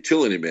also the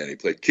utility man. He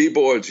played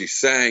keyboards, he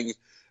sang,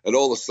 and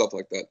all the stuff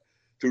like that.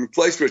 To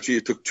replace Richie,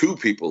 it took two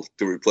people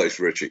to replace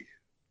Richie.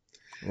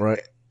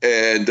 Right.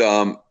 And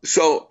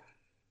so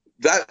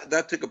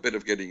that took a bit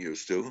of getting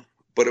used to.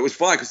 But it was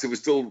fine because it was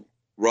still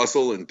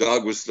Russell and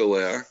Doug was still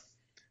there.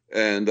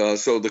 And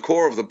so the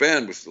core of the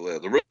band was still there.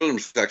 The rhythm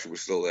section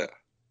was still there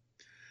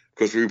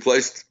because we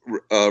replaced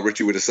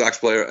Richie with a sax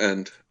player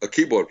and a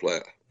keyboard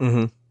player.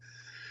 Mm-hmm.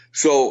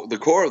 So the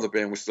core of the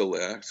band was still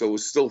there. So it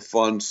was still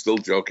fun, still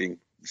joking,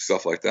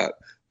 stuff like that.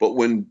 But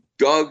when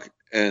Doug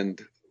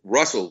and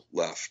Russell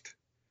left,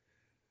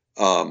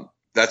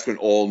 that's when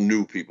all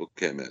new people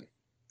came in.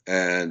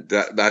 And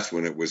that's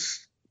when it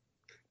was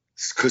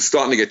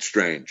starting to get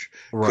strange.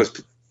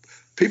 Because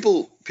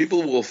people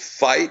will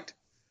fight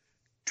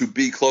to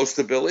be close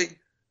to Billy,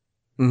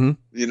 mm-hmm.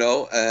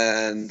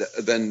 And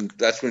then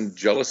that's when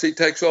jealousy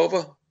takes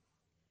over,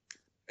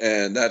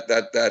 and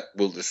that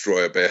will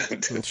destroy a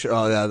band.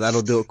 Oh yeah,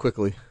 that'll do it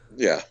quickly.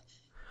 Yeah.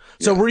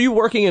 So were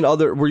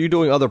you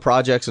doing other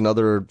projects and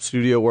other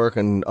studio work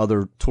and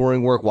other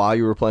touring work while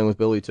you were playing with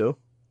Billy too?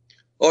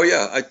 Oh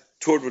yeah, I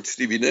toured with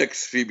Stevie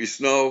Nicks, Phoebe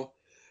Snow,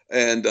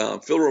 and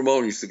Phil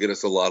Ramone used to get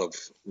us a lot of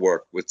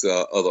work with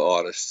other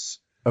artists.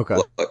 Okay.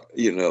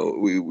 We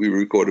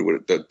recorded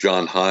with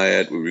John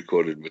Hyatt. We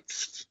recorded with,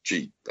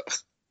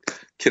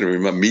 can't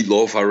remember,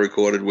 Meatloaf I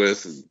recorded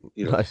with, and,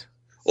 nice.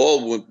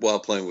 All while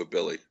playing with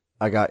Billy.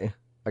 I got you.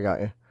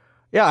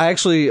 Yeah, I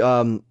actually,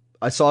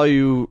 I saw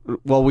you,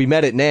 we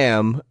met at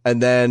NAMM,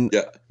 and then,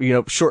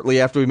 shortly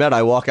after we met,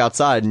 I walk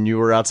outside, and you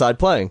were outside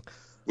playing.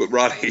 With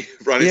Ronnie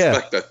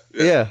Spector.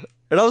 Yeah.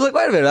 And I was like,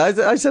 wait a minute.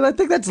 I said, I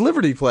think that's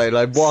Liberty playing. And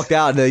I walked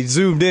out and they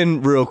zoomed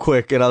in real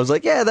quick. And I was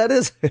like, yeah, that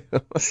is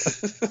him.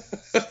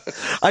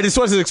 I just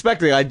wasn't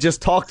expecting. I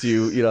just talked to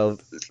you,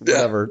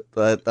 whatever,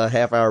 a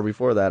half hour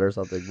before that or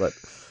something. But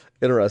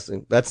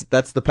interesting. That's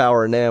the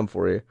power of NAMM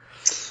for you.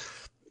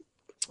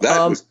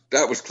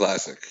 That was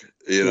classic.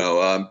 Did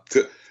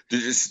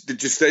you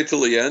stay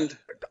till the end?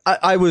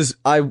 I was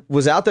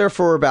out there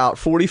for about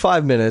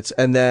 45 minutes.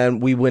 And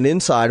then we went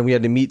inside and we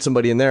had to meet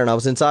somebody in there. And I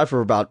was inside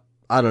for about,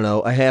 I don't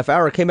know, a half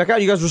hour. I came back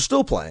out. You guys were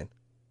still playing.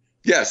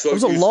 Yeah, so it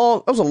was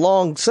a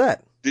long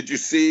set. Did you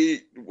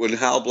see when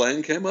Hal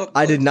Blaine came up?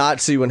 I did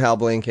not see when Hal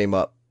Blaine came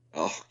up.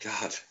 Oh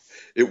God,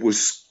 it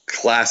was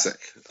classic.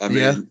 I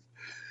mean,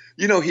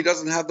 he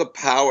doesn't have the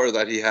power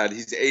that he had.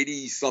 He's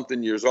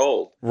 80-something years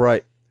old.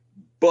 Right.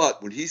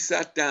 But when he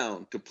sat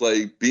down to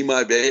play Be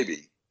My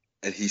Baby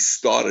and he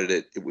started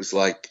it, it was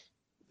like,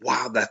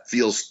 wow, that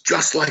feels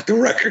just like the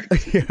record.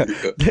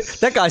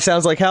 That guy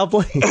sounds like Hal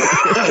Blaine.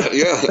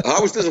 Yeah, I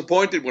was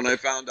disappointed when I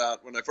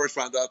first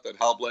found out that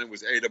Hal Blaine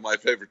was 8 of my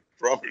favorite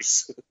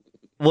drummers.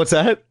 What's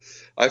that?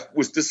 I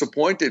was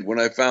disappointed when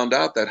I found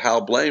out that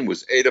Hal Blaine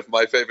was 8 of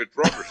my favorite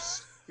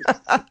drummers.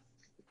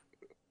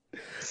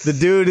 The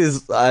dude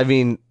is, I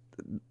mean,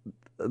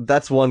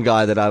 that's one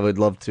guy that I would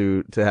love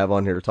to have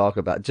on here to talk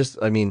about. Just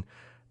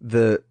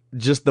the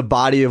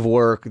body of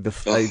work,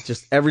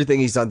 just everything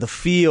he's done, the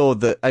feel,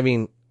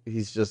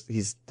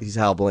 he's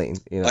Hal Blaine.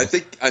 I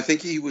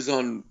think he was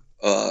on.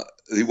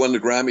 He won the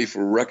Grammy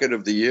for Record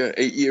of the Year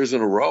 8 years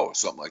in a row or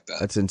something like that.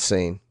 That's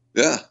insane.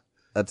 Yeah,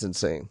 that's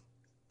insane.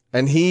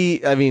 And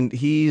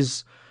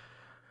he's.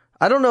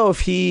 I don't know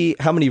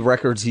how many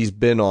records he's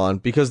been on,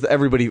 because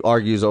everybody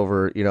argues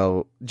over,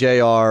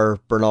 JR,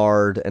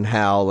 Bernard, and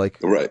Hal,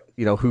 right.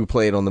 Who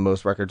played on the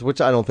most records, which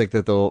I don't think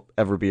that they'll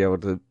ever be able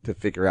to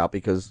figure out,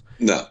 because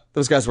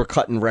those guys were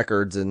cutting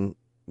records and,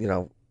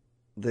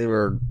 they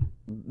were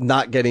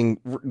not getting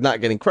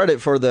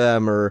credit for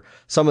them, or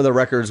some of the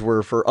records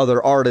were for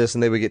other artists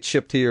and they would get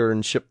shipped here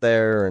and shipped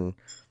there and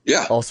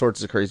all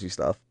sorts of crazy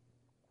stuff.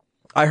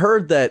 I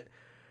heard that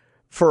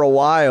for a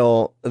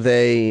while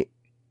they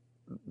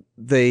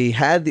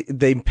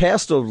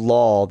passed a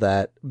law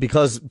that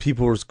because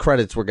people's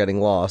credits were getting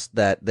lost,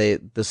 that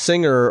the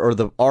singer or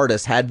the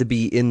artist had to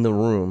be in the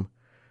room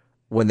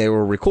when they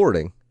were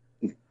recording.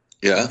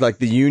 Yeah. Like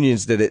the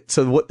unions did it.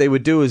 So what they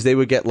would do is they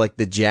would get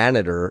the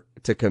janitor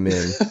to come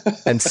in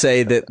and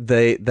say that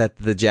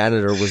the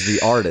janitor was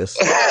the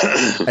artist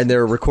and they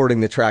were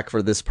recording the track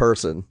for this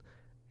person.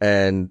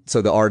 And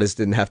so the artist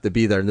didn't have to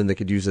be there, and then they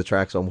could use the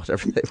tracks on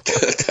whatever they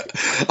want.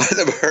 I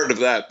never heard of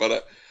that,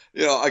 but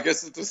I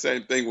guess it's the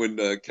same thing when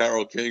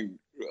Carole King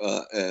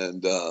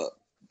and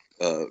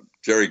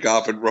Jerry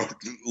Goffin wrote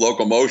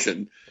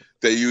Locomotion.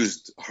 They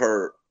used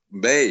her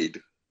maid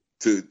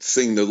to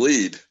sing the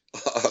lead,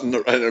 and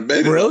it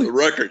made it on the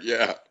record.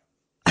 Yeah.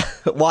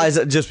 Why is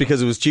it? Just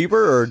because it was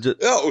cheaper, or no?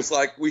 It was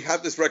like, we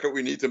have this record,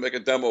 we need to make a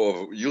demo of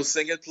it. You'll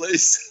sing it,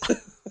 please.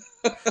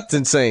 It's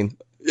insane.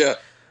 Yeah.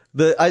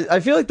 I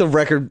feel like the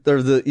record,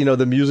 or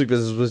the music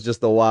business was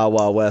just the Wild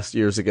Wild West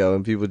years ago,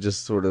 and people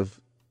just sort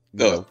of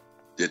it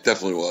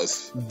definitely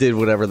was. Did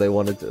whatever they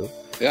wanted to.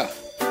 Yeah.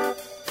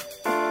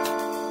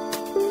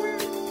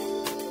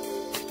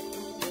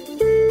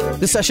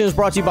 This session is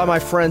brought to you by my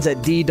friends at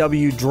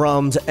DW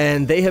Drums,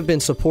 and they have been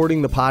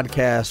supporting the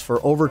podcast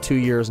for over 2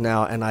 years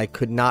now, and I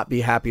could not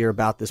be happier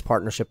about this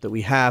partnership that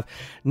we have.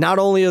 Not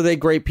only are they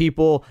great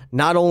people,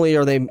 not only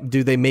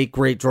do they make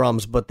great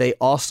drums, but they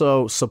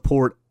also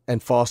support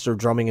and foster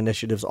drumming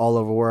initiatives all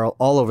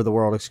over the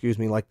world,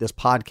 like this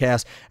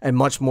podcast and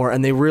much more.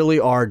 And they really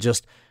are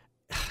just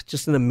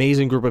an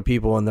amazing group of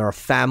people, and they're a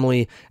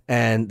family,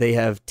 and they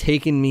have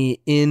taken me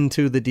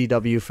into the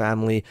DW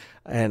family,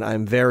 and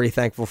I'm very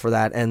thankful for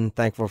that, and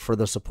thankful for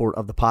the support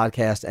of the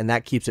podcast, and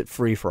that keeps it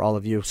free for all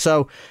of you.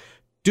 So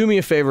do me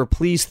a favor,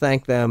 please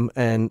thank them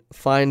and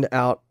find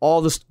out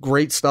all this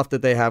great stuff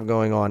that they have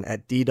going on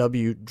at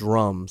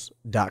dwdrums.com.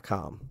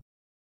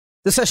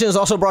 This session is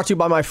also brought to you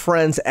by my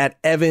friends at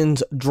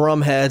Evans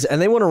Drumheads,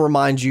 and they want to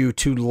remind you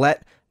to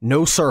let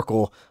no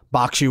circle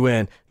box you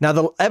in. Now,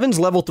 the Evans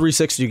Level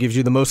 360 gives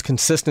you the most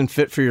consistent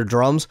fit for your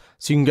drums,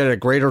 so you can get a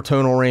greater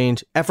tonal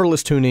range,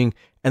 effortless tuning,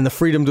 and the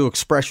freedom to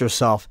express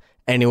yourself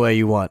any way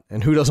you want.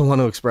 And who doesn't want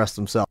to express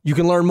themselves? You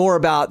can learn more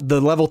about the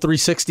Level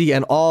 360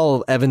 and all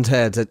of Evans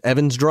heads at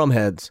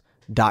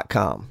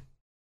evansdrumheads.com.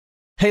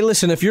 Hey,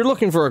 listen, if you're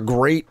looking for a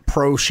great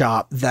pro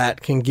shop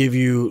that can give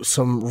you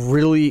some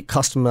really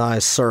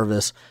customized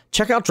service,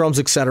 check out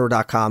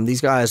drumsetcetera.com.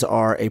 These guys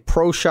are a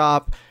pro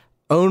shop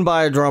owned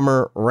by a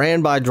drummer,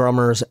 ran by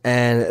drummers,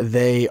 and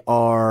they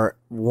are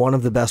one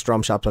of the best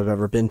drum shops I've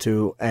ever been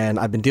to, and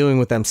I've been dealing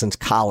with them since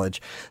college.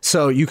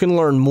 So you can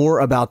learn more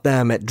about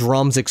them at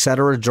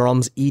drumsetcetera,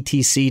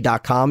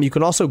 drumsetc.com. You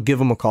can also give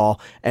them a call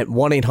at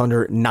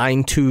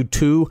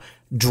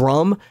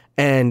 1-800-922-DRUM.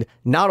 And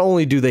not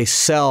only do they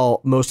sell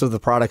most of the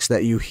products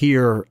that you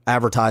hear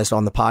advertised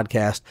on the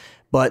podcast,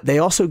 but they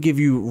also give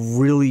you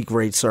really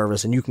great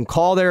service. And you can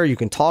call there, you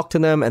can talk to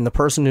them, and the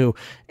person who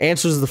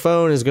answers the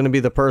phone is going to be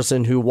the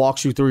person who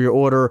walks you through your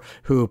order,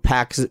 who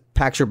packs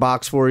your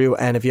box for you.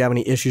 And if you have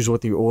any issues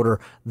with your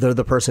order, they're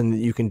the person that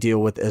you can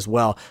deal with as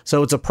well.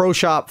 So it's a pro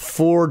shop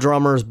for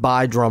drummers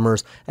by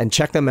drummers, and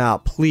check them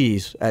out,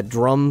 please, at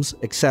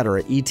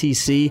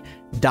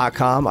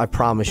drumsetcetera.com. I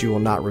promise you will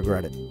not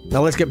regret it.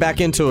 Now let's get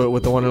back into it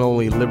with the one and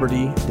only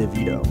Liberty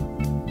DeVito.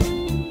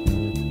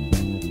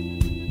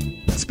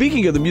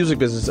 Speaking of the music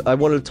business, I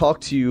wanted to talk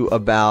to you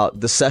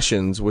about the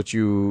sessions, which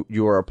you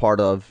are a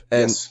part of,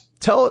 and yes.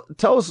 Tell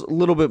us a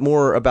little bit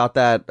more about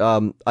that.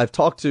 I've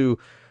talked to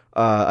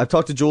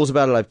Jules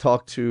about it. I've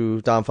talked to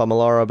Don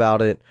Famularo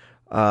about it.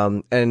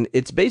 And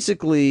it's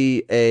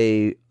basically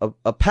a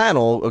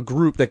panel, a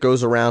group that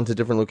goes around to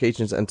different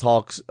locations and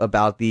talks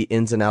about the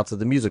ins and outs of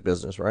the music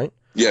business, right?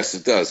 Yes,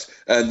 it does.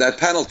 And that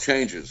panel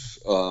changes.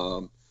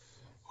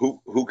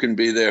 Who can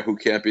be there, who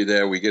can't be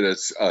there. We get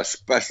a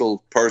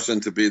special person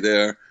to be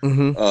there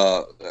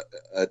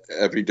at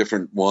every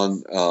different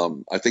one.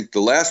 I think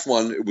the last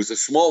one, it was a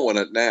small one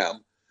at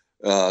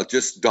NAMM.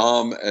 Just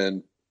Dom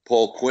and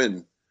Paul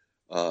Quinn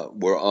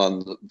were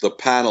on the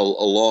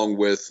panel along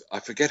with,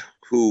 I forget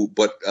who,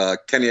 but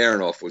Kenny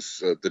Aronoff was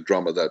the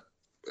drummer at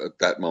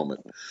that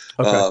moment.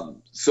 Okay.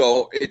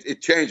 So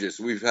it changes.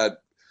 We've had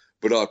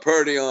Bernard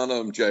Purdy on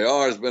them.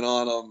 JR has been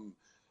on them.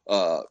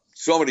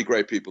 So many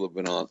great people have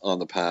been on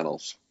the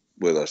panels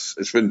with us.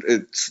 It's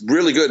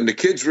really good. And the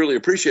kids really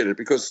appreciate it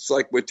because it's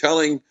like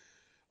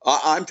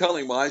I'm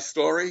telling my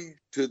story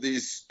to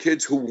these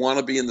kids who want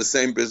to be in the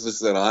same business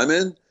that I'm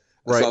in.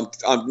 Right. So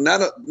I'm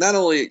not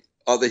only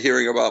are they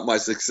hearing about my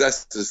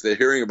successes, they're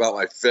hearing about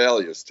my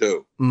failures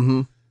too.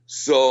 Mm-hmm.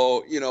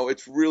 So,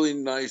 it's really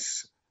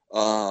nice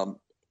to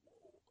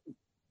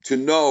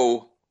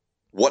know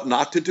what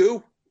not to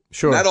do.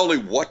 Sure. Not only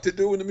what to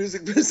do in the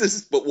music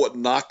business, but what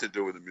not to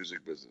do in the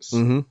music business.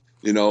 Mm-hmm.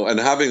 And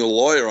having a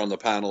lawyer on the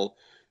panel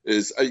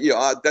is,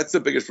 that's the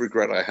biggest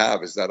regret I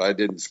have is that I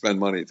didn't spend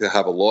money to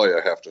have a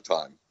lawyer half the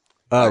time.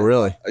 Oh,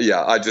 really?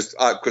 Yeah,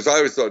 because I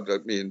always thought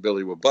that me and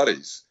Billy were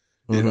buddies.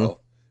 Mm-hmm.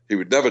 He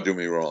would never do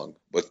me wrong.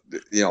 But,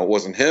 it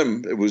wasn't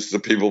him. It was the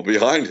people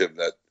behind him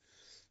that,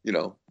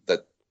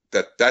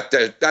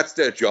 that's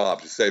their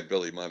job to save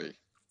Billy money.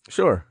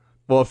 Sure.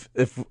 Well,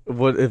 if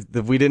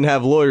we didn't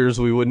have lawyers,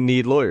 we wouldn't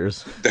need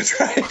lawyers. That's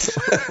right.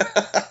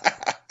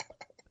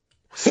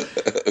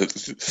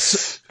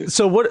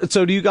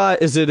 So do you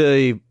guys?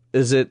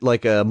 Is it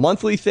like a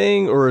monthly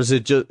thing, or does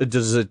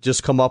it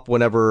just come up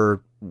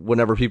whenever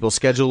people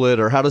schedule it,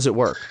 or how does it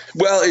work?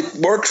 Well, it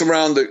works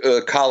around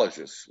the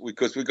colleges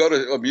because we go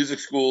to music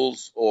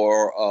schools,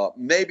 or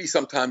maybe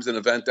sometimes an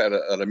event at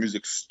a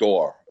music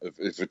store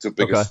if it's a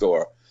bigger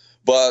store.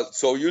 But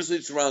so usually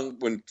it's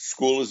around when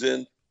school is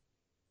in.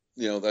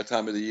 That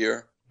time of the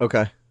year.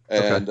 Okay.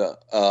 And,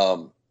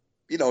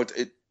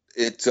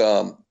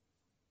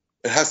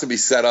 it has to be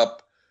set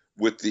up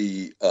with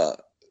the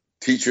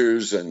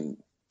teachers and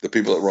the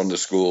people that run the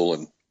school.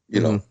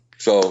 And,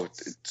 so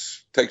it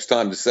takes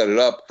time to set it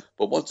up.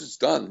 But once it's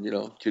done,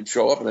 kids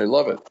show up and they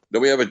love it.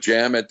 Then we have a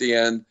jam at the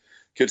end.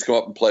 Kids come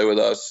up and play with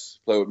us,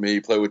 play with me,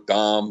 play with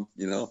Dom,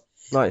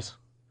 Nice.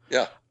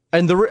 Yeah.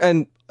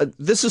 And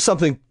this is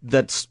something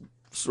that's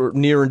sort of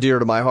near and dear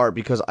to my heart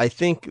because I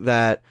think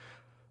that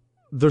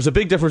there's a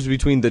big difference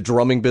between the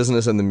drumming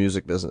business and the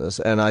music business.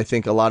 And I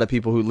think a lot of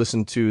people who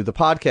listen to the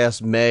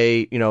podcast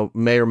may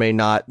or may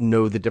not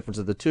know the difference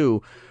of the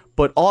two,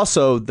 but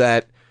also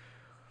that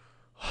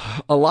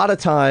a lot of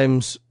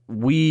times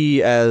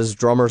we as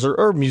drummers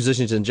or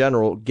musicians in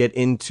general get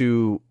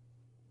into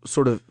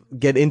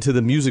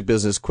the music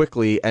business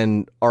quickly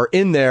and are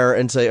in there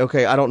and say,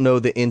 okay, I don't know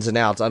the ins and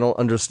outs. I don't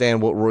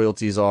understand what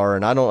royalties are.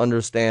 And I don't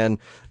understand,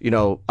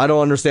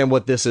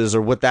 what this is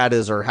or what that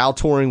is or how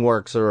touring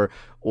works or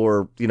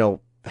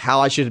how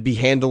I should be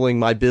handling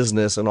my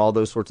business and all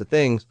those sorts of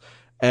things.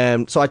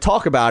 And so I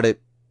talk about it,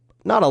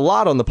 not a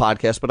lot on the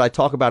podcast, but I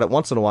talk about it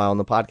once in a while on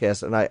the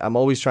podcast. And I'm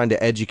always trying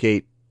to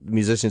educate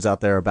musicians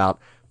out there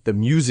about the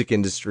music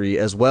industry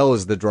as well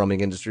as the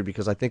drumming industry,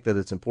 because I think that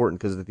it's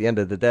important because at the end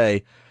of the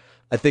day,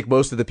 I think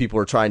most of the people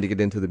are trying to get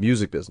into the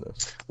music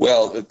business.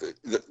 Well,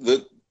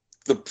 the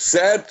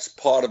sad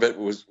part of it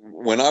was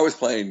when I was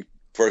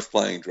first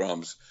playing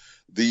drums,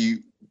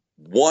 the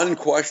one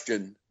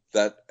question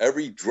that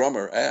every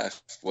drummer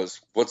asked was,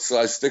 what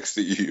size sticks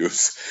do you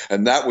use?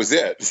 And that was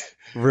it.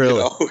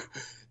 Really?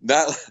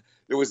 There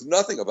was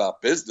nothing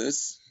about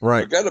business.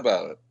 Right. Forget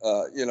about it.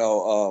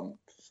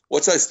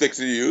 What size sticks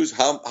do you use?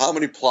 How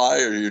many ply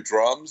are your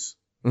drums?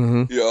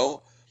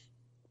 Mm-hmm.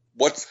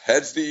 What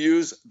heads do you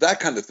use? That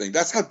kind of thing.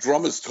 That's how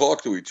drummers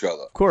talk to each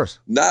other. Of course.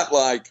 Not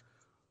like,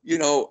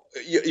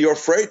 you're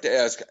afraid to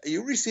ask, are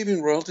you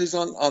receiving royalties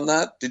on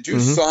that? Did you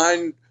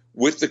sign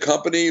with the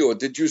company or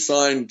did you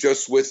sign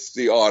just with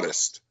the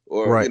artist?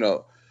 Or, right.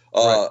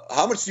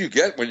 How much do you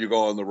get when you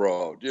go on the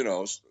road?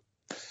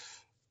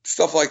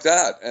 Stuff like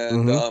that.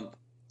 And,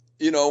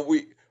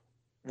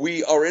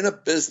 we are in a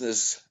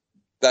business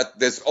that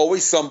there's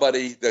always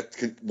somebody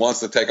that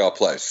wants to take our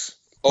place.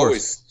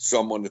 Always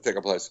someone to take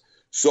our place.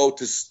 So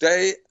to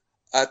stay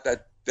at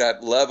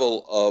that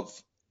level of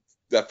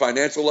that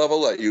financial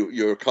level that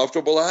you're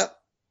comfortable at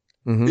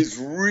is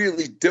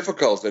really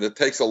difficult. And it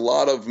takes a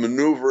lot of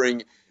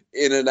maneuvering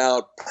in and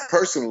out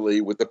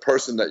personally with the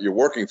person that you're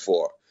working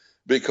for.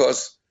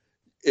 Because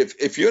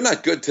if you're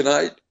not good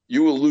tonight,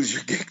 you will lose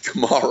your gig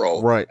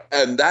tomorrow. Right.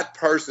 And that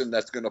person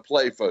that's going to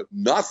play for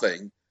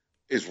nothing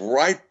is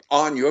right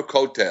on your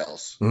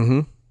coattails.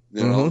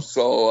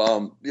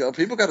 So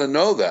people got to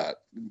know that.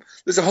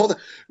 There's a whole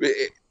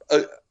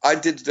I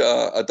did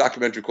a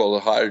documentary called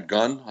The Hired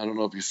Gun. I don't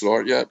know if you saw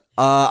it yet.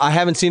 I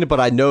haven't seen it, but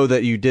I know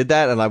that you did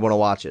that and I want to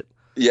watch it.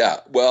 Yeah.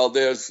 Well,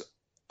 there's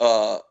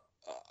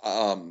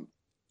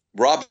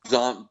Rob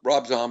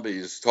Zombie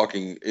is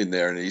talking in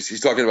there, and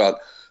he's talking about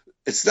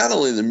it's not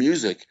only the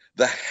music.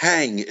 The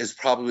hang is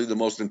probably the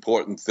most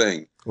important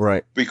thing,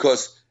 Right.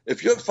 because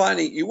if you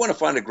want to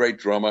find a great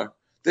drummer,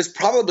 there's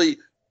probably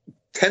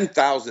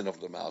 10,000 of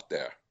them out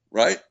there,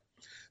 right?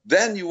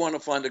 Then you want to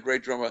find a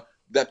great drummer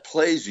that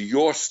plays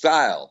your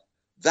style.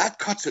 That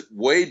cuts it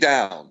way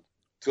down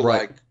to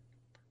Right.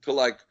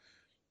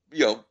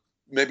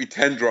 maybe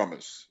 10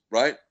 drummers,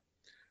 right?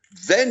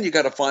 Then you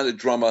got to find a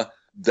drummer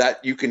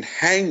that you can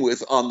hang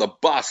with on the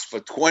bus for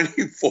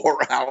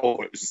 24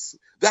 hours.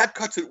 That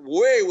cuts it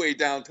way, way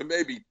down to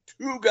maybe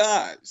 2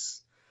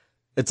 guys.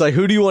 It's like,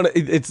 who do you want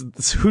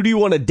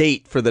to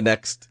date for the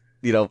next,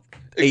 8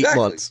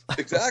 months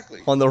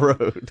Exactly. on the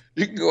road?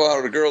 You can go out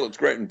with a girl that's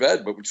great in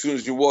bed, but as soon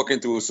as you walk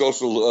into a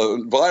social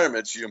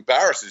environment, she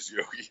embarrasses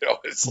you.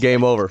 It's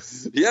Game over.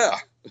 Yeah.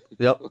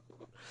 Yep.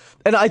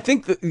 And I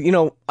think that,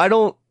 I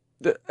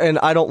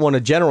don't want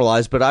to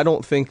generalize, but I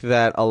don't think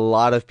that a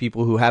lot of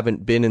people who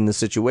haven't been in the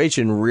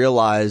situation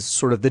realize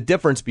sort of the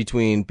difference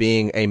between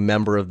being a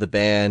member of the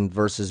band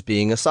versus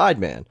being a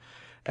sideman,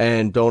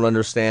 and don't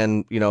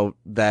understand,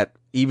 that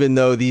even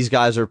though these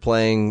guys are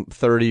playing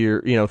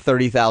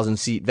 30,000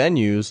 seat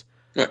venues,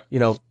 Yeah.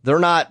 they're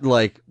not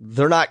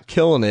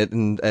killing it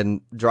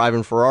and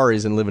driving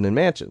Ferraris and living in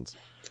mansions.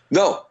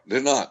 No,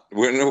 they're not.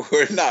 We're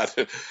not.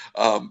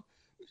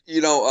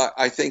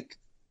 I think,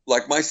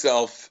 like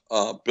myself,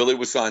 Billy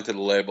was signed to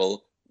the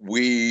label.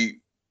 We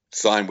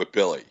signed with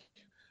Billy.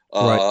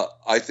 Right.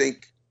 I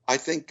think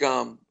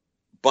Bon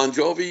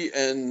Jovi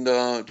and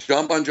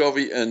John Bon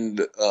Jovi and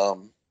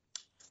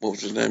what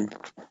was his name?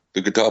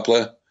 The guitar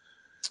player?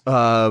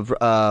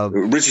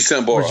 Richie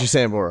Sambora. Richie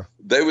Sambora.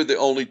 They were the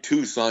only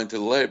 2 signed to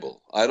the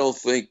label. I don't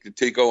think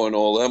Tico and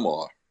all them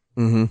are.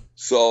 Mm-hmm.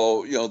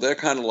 So, they're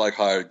kind of like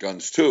hired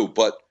guns too,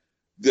 but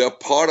they're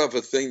part of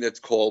a thing that's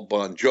called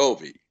Bon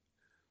Jovi.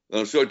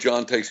 And I'm sure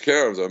John takes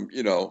care of them,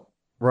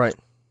 Right.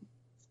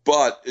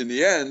 But in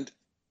the end,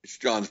 it's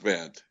John's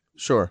band.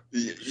 Sure.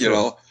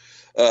 John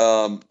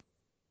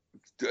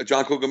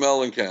Cougar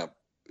Mellencamp,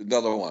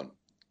 another one.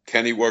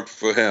 Kenny worked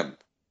for him.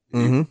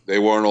 Mm-hmm. They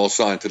weren't all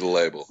signed to the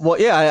label. Well,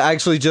 yeah, I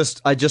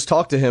just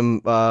talked to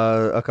him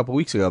a couple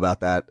weeks ago about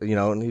that,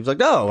 and he was like,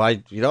 "No,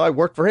 I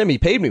worked for him. He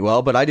paid me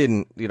well, but I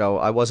didn't,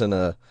 I wasn't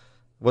a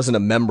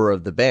member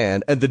of the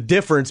band." And the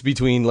difference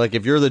between, like,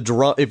 if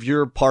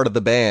you're part of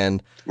the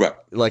band, Right?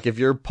 like if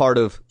you're part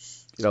of,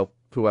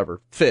 whoever,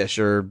 Fish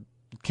or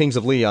Kings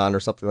of Leon or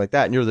something like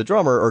that, and you're the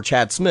drummer, or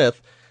Chad Smith,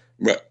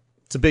 Right?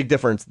 It's a big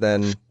difference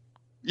than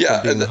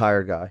being the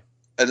hired guy.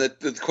 And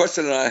the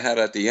question that I had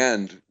at the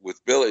end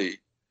with Billy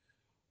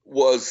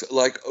was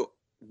like,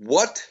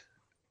 what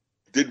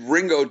did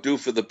Ringo do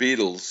for the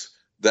Beatles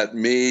that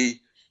me,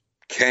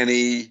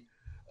 Kenny,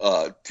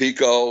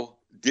 Tico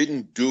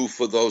didn't do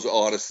for those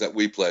artists that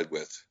we played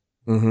with?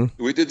 Mm-hmm.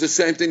 We did the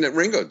same thing that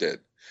Ringo did,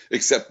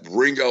 except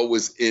Ringo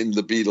was in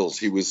the Beatles.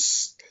 He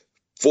was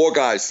 4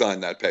 guys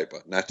signed that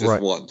paper, not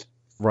just one.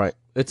 Right.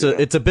 It's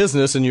a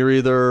business, and you're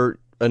either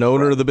an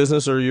owner of the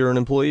business or you're an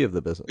employee of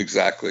the business.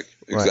 Exactly.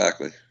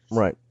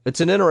 Right.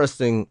 It's an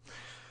interesting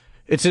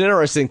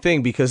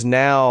thing, because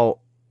now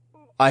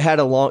I had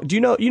do you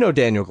know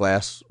Daniel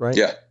Glass, right?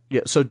 Yeah.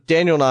 Yeah. So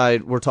Daniel and I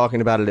were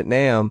talking about it at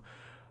NAMM.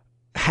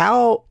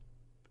 How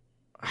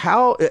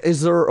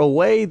is there a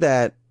way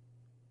that,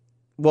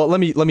 well, let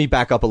me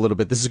back up a little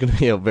bit. This is going to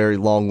be a very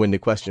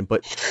long-winded question,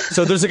 but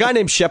so there's a guy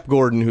named Shep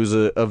Gordon who's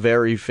a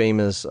very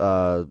famous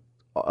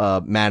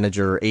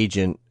manager,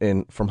 agent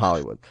from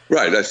Hollywood.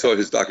 Right. I saw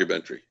his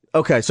documentary.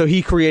 Okay, so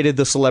he created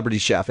the Celebrity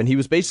Chef, and he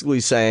was basically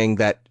saying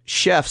that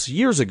chefs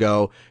years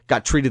ago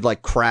got treated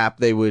like crap.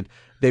 They would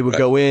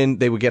go in,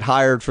 they would get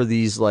hired for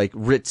these like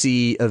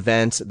ritzy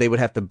events. They would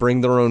have to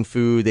bring their own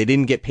food. They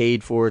didn't get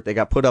paid for it. They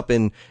got put up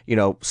in,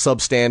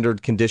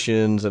 substandard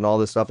conditions and all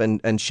this stuff.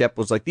 And Shep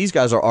was like, these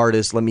guys are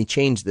artists. Let me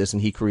change this.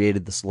 And he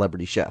created the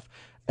Celebrity Chef.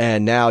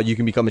 And now you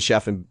can become a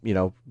chef and,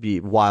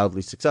 be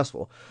wildly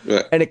successful.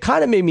 Right. And it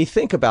kind of made me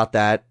think about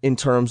that in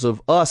terms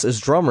of us as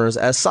drummers,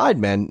 as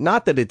sidemen.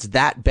 Not that it's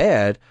that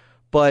bad,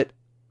 but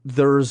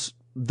there's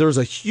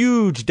a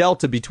huge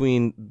delta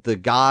between the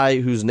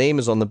guy whose name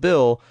is on the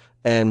bill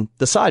and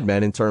the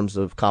sidemen in terms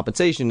of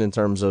compensation, in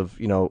terms of,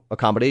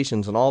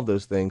 accommodations and all of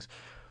those things.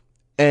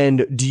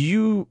 And do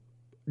you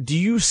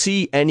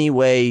see any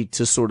way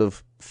to sort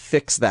of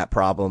fix that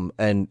problem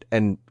and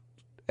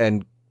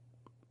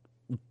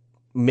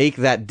make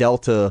that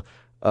delta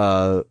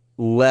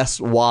less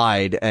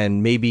wide,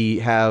 and maybe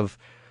have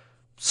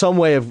some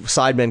way of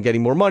sidemen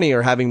getting more money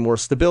or having more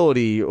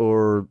stability,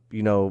 or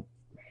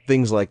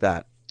things like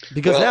that?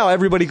 Because now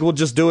everybody will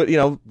just do it.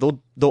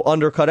 They'll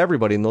undercut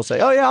everybody, and they'll say,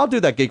 "Oh yeah, I'll do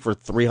that gig for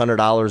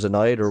 $300 a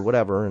night or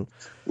whatever." And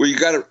well, you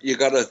gotta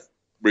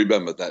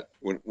remember that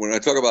when I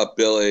talk about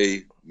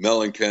Billy,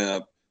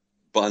 Mellencamp,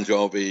 Bon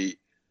Jovi,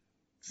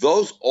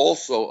 those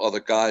also are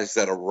the guys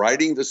that are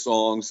writing the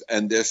songs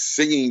and they're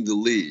singing the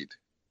lead.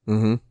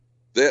 Mm-hmm.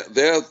 They're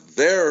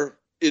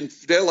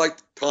like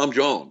Tom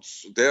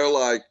Jones. They're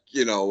like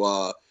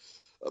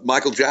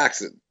Michael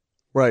Jackson.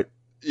 Right.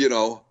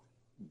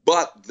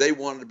 but they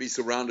wanted to be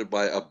surrounded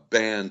by a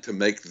band to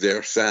make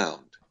their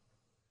sound.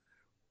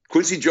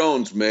 Quincy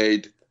Jones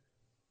made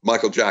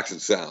Michael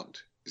Jackson's sound.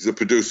 He's a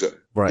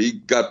producer. Right. He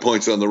got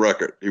points on the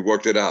record. He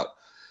worked it out.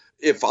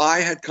 If I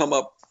had come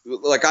up,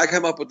 like I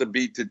came up with the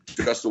beat to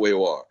Just the Way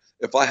You Are,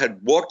 if I had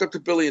walked up to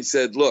Billy and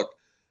said, look,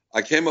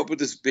 I came up with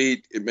this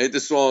beat, it made the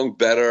song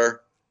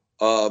better,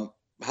 how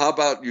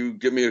about you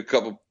give me a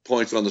couple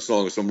points on the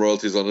song or some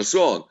royalties on the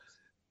song?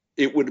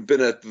 It would have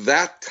been at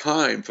that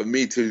time for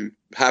me to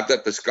have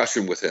that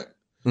discussion with him.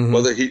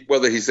 Mm-hmm.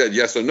 Whether he said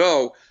yes or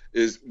no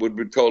would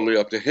be totally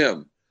up to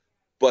him.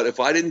 But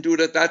if I didn't do it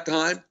at that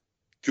time,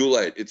 too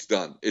late. It's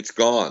done. It's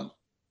gone.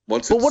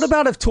 But what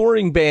about if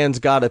touring bands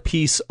got a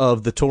piece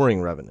of the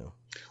touring revenue?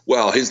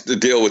 Well, here's the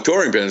deal with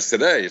touring bands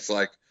today. It's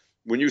like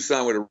when you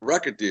sign with a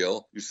record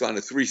deal, you sign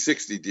a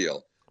 360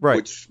 deal,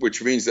 right?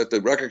 Which means that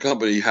the record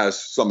company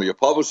has some of your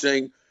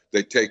publishing,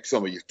 they take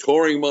some of your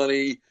touring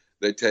money,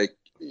 they take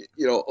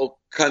all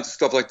kinds of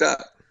stuff like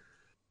that.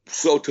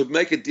 So to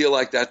make a deal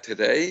like that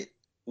today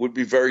would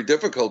be very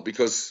difficult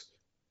because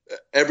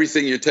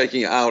everything you're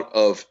taking out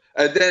of,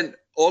 and then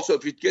also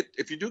if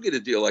you do get a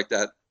deal like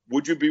that,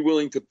 would you be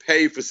willing to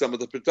pay for some of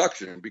the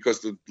production?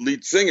 Because the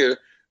lead singer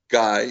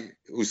guy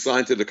who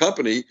signed to the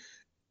company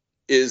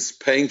is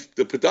paying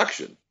the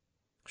production.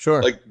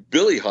 Sure. Like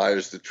Billy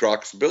hires the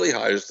trucks, Billy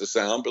hires the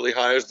sound, Billy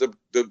hires the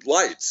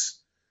lights,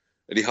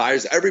 and he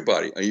hires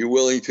everybody. Are you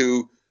willing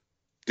to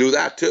do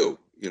that too?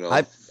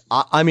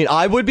 I mean,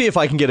 I would be if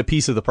I can get a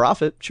piece of the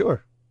profit.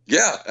 Sure.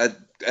 Yeah,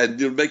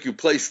 and it'll make you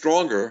play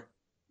stronger.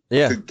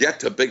 Yeah. To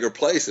get to bigger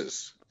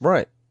places.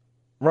 Right.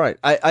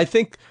 I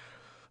think,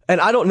 and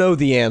I don't know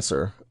the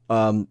answer.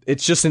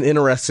 It's just an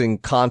interesting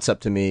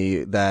concept to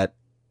me that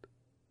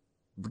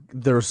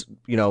there's,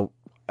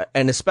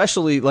 and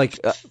especially like,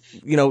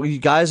 you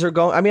guys are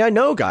going, I mean, I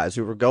know guys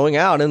who are going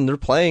out and they're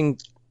playing,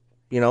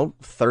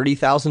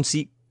 30,000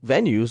 seat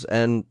venues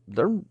and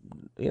they're,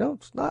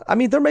 it's not, I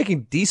mean, they're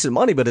making decent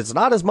money, but it's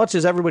not as much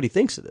as everybody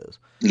thinks it is.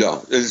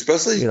 No,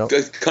 especially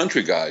the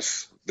country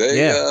guys.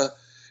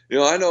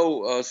 I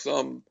know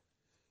some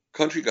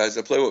country guys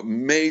that play with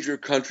major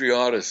country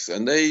artists,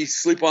 and they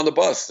sleep on the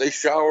bus. They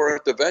shower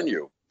at the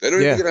venue. They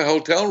don't even get a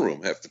hotel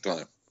room half the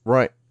time.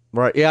 Right.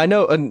 Yeah, I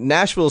know.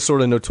 Nashville's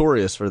sort of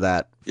notorious for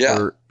that.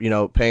 Yeah.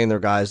 For, paying their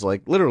guys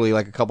literally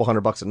like a couple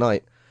 $100 a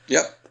night.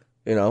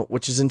 Yep.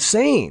 Which is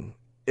insane.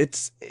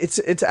 It's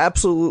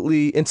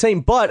absolutely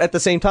insane. But at the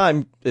same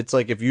time, it's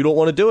like if you don't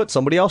want to do it,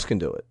 somebody else can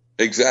do it.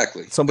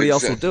 Exactly. Somebody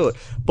else will do it.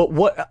 But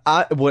what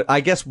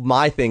I guess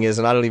my thing is,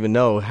 and I don't even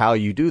know how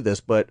you do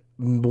this, but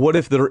what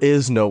if there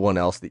is no one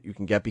else that you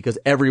can get because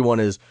everyone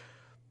is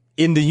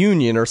in the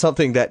union or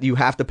something that you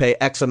have to pay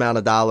X amount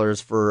of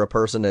dollars for a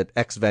person at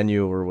X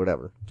venue or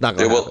whatever? It's not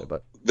going to happen,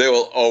 but there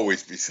will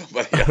always be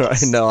somebody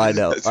else. I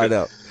know.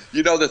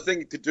 The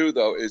thing to do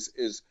though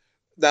is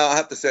now I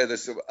have to say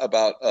this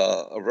about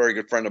a very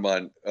good friend of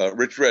mine,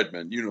 Rich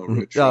Redmond.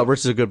 Rich. Rich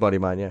is a good buddy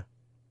of mine. Yeah.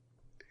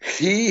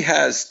 He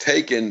has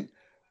taken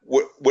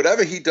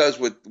whatever he does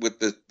with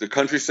the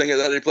country singer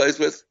that he plays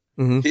with.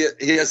 Mm-hmm.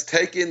 He has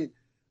taken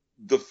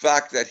the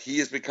fact that he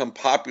has become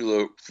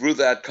popular through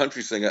that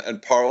country singer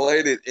and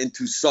parlayed it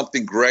into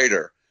something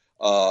greater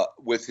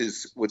with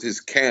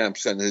his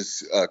camps and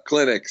his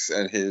clinics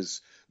and his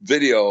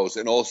videos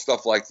and all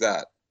stuff like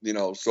that.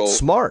 So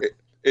smart.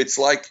 It's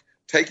like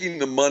taking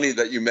the money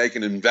that you make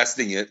and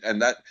investing it,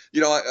 and that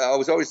I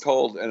was always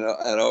told, and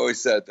I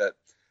always said that.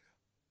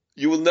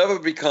 You will never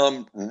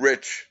become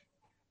rich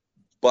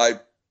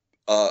by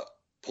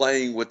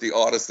playing with the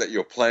artists that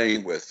you're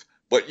playing with,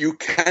 but you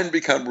can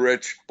become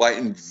rich by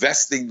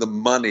investing the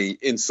money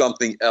in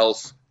something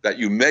else that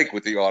you make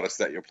with the artists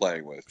that you're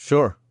playing with.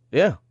 Sure.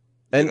 Yeah.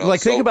 And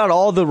think about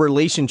all the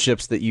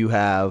relationships that you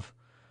have,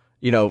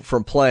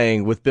 from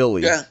playing with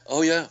Billy. Yeah.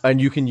 Oh, yeah. And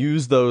you can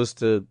use those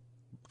to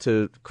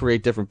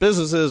create different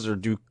businesses or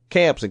do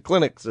camps and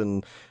clinics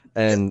and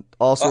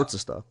all sorts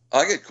of stuff.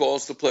 I get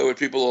calls to play with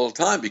people all the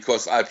time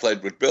because I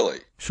played with Billy.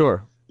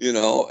 Sure.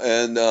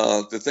 And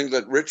the thing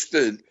that Rich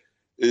did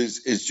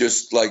is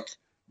just like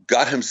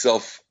got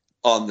himself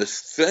on this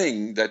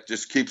thing that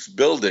just keeps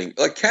building.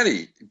 Like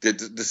Kenny did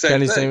the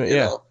same thing.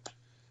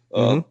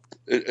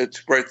 It's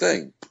a great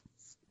thing.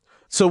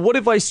 So what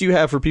advice do you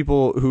have for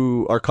people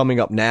who are coming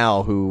up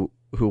now who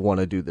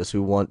want to do this,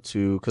 who want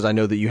to, because I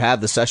know that you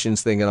have the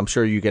sessions thing and I'm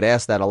sure you get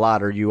asked that a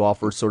lot, or you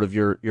offer sort of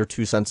your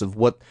 2 cents of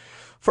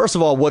first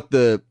of all, what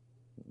the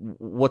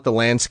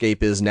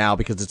landscape is now,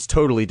 because it's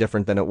totally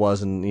different than it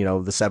was in, the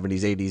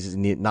 70s, 80s,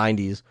 and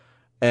 90s.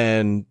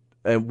 And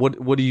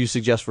what do you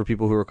suggest for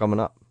people who are coming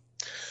up?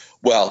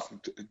 Well,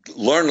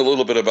 learn a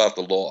little bit about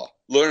the law.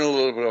 Learn a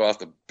little bit about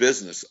the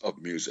business of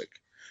music,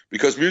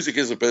 because music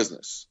is a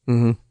business.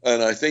 Mm-hmm.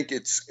 And I think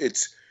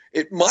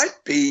it might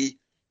be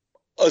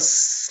a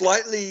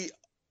slightly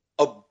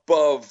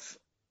above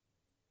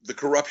the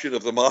corruption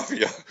of the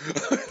mafia.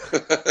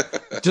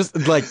 just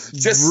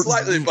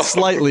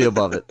slightly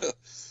above it.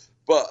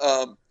 But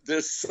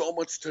there's so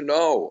much to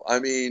know. I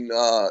mean,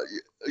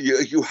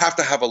 you have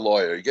to have a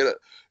lawyer. You get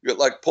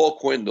like Paul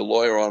Quinn, the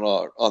lawyer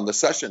on the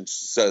Sessions,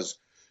 says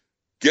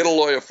get a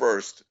lawyer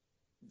first,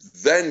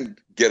 then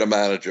get a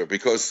manager,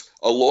 because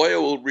a lawyer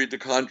will read the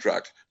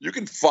contract. You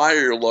can fire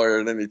your lawyer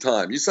at any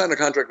time. You sign a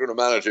contract with a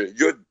manager,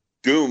 you're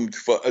doomed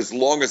for as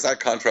long as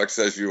that contract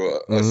says you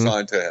are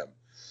assigned to him.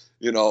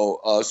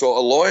 So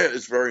a lawyer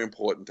is very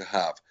important to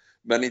have.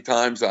 Many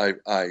times I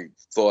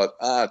thought,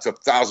 it's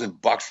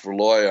 $1,000 for a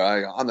lawyer.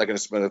 I'm not going to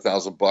spend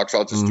 $1,000.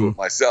 I'll just do it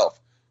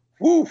myself.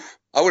 Woo!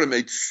 I would have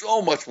made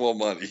so much more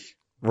money.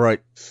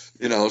 Right.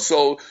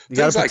 So you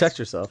got to protect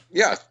yourself.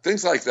 Yeah,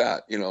 things like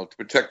that. To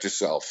protect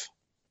yourself.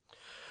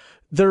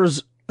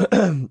 There's,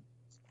 I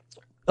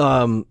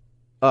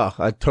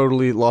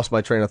totally lost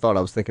my train of thought.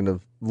 I was thinking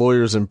of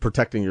lawyers and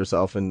protecting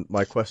yourself, and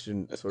my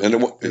question.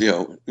 Maybe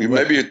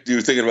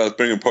you're thinking about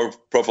bringing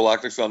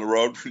prophylactics on the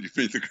road when you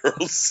meet the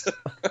girls.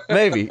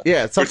 Maybe,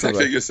 yeah, something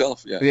protecting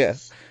yourself. Yeah. Yeah.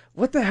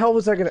 What the hell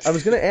was I gonna? I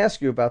was gonna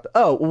ask you about.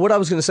 What I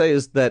was gonna say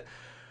is that.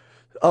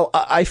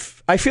 I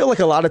feel like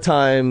a lot of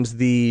times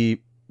the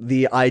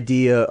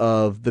idea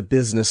of the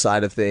business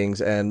side of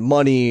things and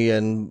money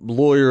and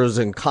lawyers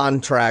and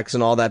contracts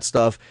and all that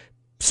stuff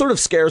sort of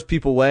scares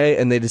people away,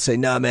 and they just say,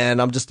 "No,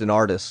 man, I'm just an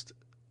artist,"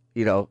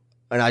 and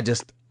I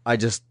just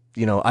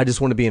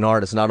want to be an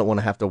artist, and I don't want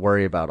to have to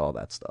worry about all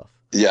that stuff.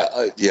 Yeah.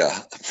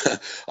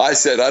 I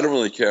said, I don't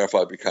really care if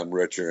I become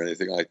rich or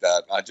anything like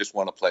that. I just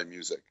want to play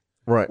music.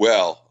 Right.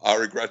 Well, I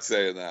regret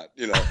saying that,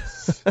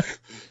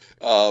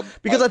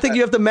 because I think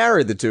you have to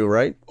marry the two,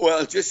 right?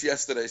 Well, just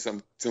yesterday,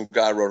 some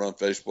guy wrote on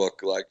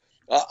Facebook, like,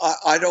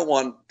 I don't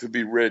want to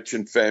be rich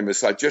and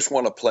famous. I just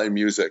want to play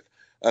music.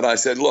 And I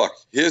said, look,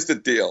 here's the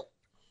deal.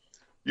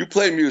 You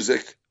play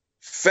music,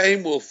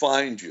 fame will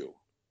find you.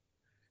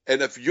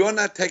 And if you're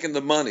not taking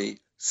the money,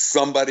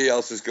 somebody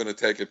else is going to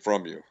take it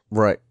from you.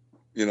 Right.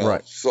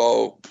 Right.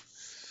 So,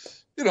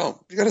 you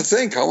got to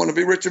think, I want to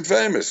be rich and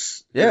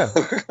famous. Yeah.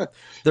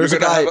 There's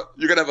you're going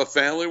to have a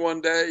family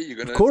one day. You're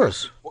going to, of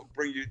course,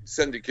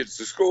 send your kids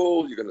to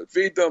school. You're going to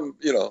feed them,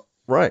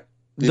 Right.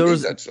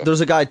 There's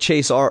a guy,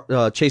 Chase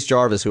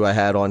Jarvis, who I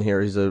had on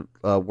here. He's a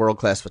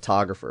world-class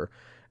photographer.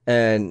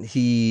 And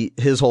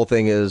his whole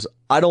thing is,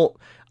 I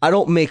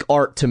don't make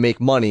art to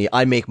make money.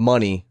 I make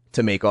money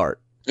to make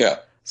art. Yeah.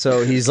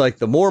 So he's like,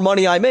 the more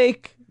money I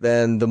make,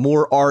 then the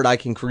more art I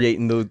can create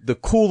and the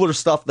cooler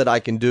stuff that I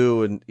can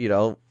do.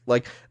 And,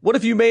 like, what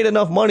if you made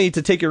enough money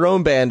to take your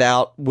own band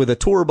out with a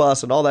tour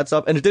bus and all that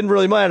stuff? And it didn't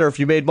really matter if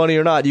you made money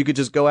or not. You could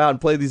just go out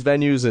and play these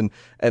venues and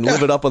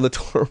live it up on the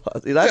tour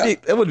bus. That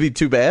wouldn't be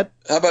too bad.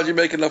 How about you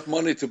make enough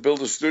money to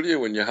build a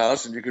studio in your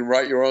house and you can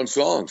write your own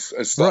songs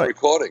and start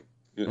recording?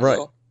 Right.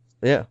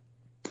 Yeah.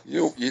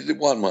 You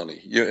want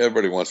money.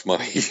 Everybody wants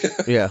money.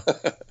 Yeah.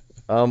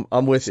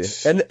 I'm with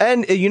you.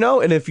 And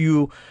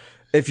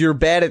if you're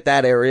bad at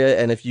that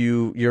area, and if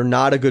you're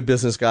not a good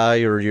business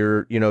guy, or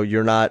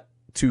you're not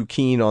too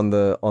keen on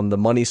the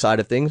money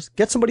side of things,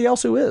 get somebody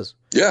else who is.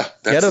 Yeah.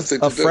 Get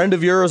a friend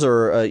of yours,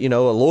 or a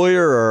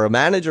lawyer or a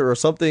manager or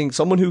something,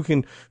 someone who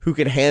can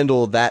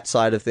handle that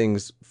side of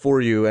things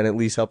for you and at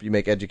least help you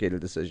make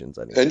educated decisions.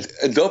 Anyway.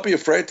 And don't be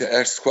afraid to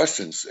ask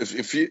questions.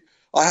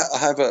 I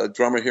have a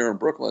drummer here in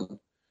Brooklyn.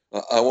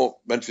 I won't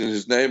mention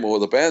his name or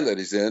the band that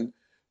he's in,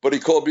 but he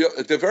called me up.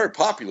 They're very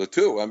popular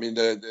too. I mean,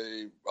 they're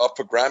up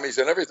for Grammys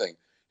and everything.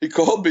 He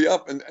called me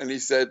up and he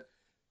said,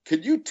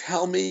 "Can you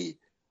tell me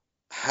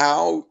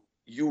how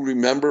you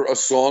remember a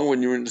song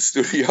when you're in the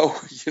studio?"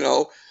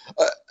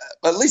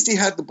 At least he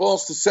had the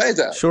balls to say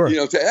that. Sure.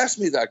 To ask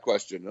me that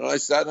question. And I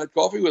sat and had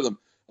coffee with him.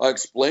 I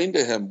explained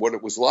to him what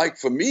it was like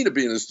for me to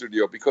be in the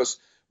studio, because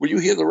when you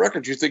hear the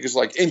record, you think it's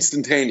like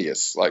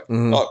instantaneous. Like,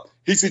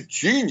 he's a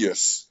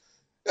genius.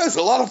 There's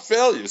a lot of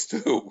failures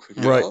too.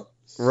 Right.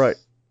 Right.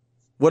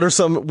 What are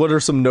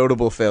some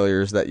notable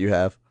failures that you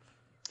have?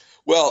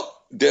 Well,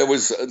 there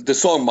was the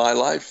song "My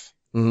Life."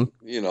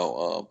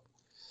 Mm-hmm.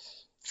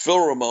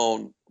 Phil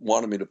Ramone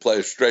wanted me to play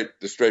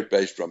the straight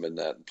bass drum in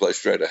that and play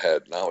straight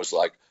ahead, and I was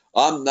like,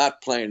 "I'm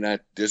not playing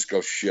that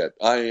disco shit.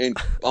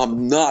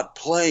 I'm not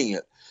playing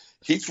it."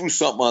 He threw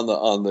something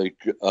on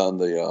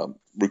the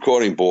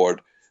recording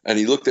board. And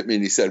he looked at me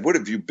and he said, "What,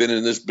 have you been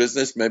in this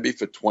business maybe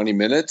for 20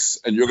 minutes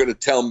and you're going to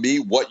tell me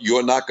what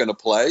you're not going to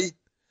play?"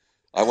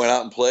 I went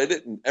out and played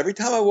it. And every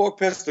time I walk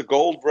past the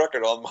gold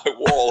record on my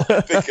wall,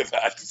 I think of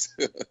that.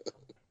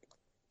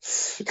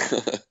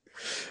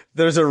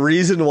 There's a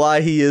reason why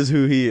he is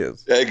who he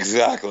is.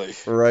 Exactly.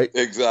 Right.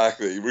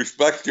 Exactly.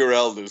 Respect your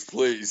elders,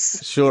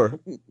 please. Sure.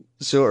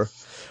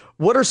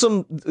 What are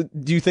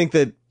do you think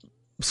that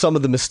some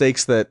of the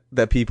mistakes that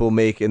people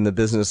make in the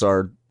business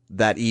are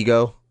that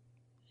ego?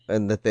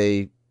 And that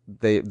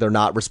they're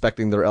not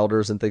respecting their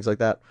elders and things like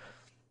that?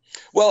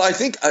 Well, I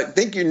think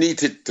you need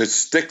to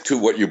stick to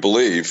what you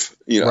believe,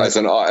 right. as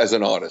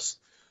an artist.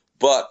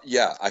 But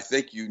yeah, I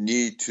think you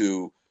need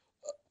to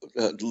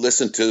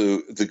listen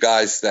to the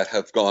guys that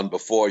have gone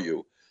before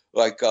you.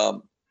 Like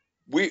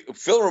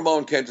Phil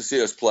Ramone came to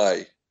see us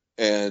play,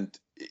 and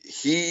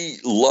he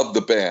loved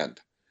the band,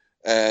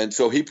 and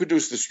so he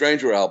produced the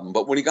Stranger album.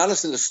 But when he got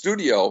us in the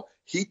studio,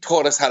 he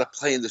taught us how to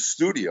play in the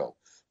studio.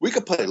 We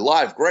could play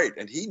live great,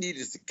 and he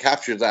needed to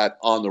capture that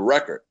on the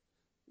record,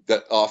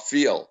 that our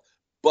feel.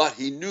 but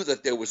he knew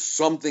that there was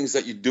some things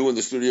that you do in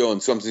the studio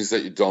and some things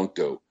that you don't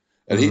do.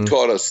 And Mm-hmm. he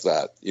taught us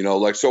that,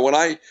 like, so when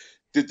I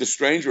did the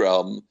Stranger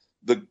album,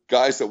 the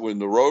guys that were in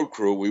the road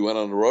crew, we went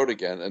on the road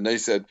again, and they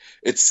said,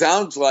 it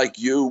sounds like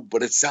you,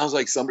 but it sounds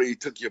like somebody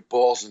took your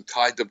balls and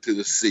tied them to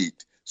the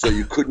seat so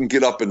you couldn't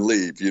get up and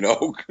leave,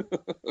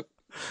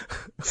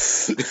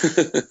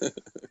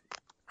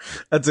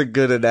 That's a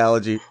good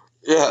analogy.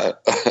 Yeah.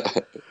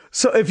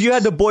 So if you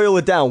had to boil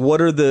it down,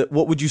 what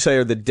would you say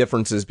are the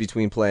differences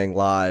between playing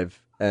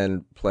live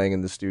and playing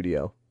in the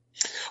studio?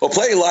 Well,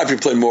 playing live, you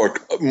play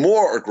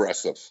more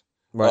aggressive.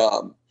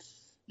 Right.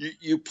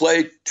 You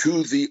play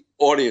to the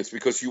audience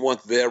because you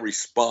want their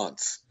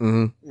response.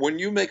 Mm-hmm. When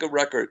you make a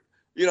record,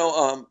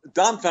 Don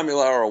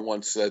Famularo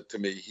once said to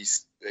me,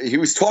 he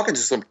was talking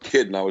to some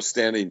kid and I was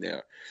standing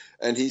there,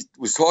 and he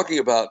was talking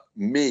about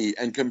me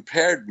and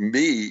compared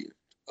me,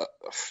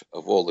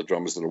 of all the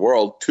drummers in the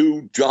world,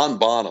 to John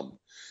Bonham.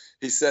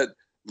 He said,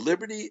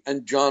 Liberty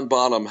and John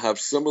Bonham have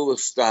similar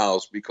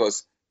styles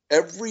because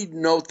every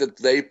note that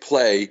they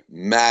play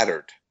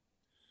mattered.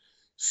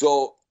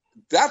 So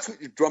that's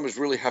what drummers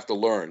really have to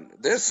learn.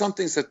 There's some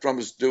things that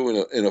drummers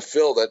do in a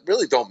fill that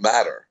really don't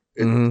matter.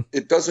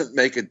 It doesn't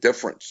make a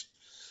difference.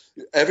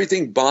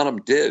 Everything Bonham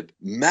did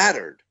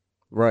mattered.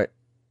 Right.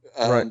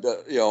 And,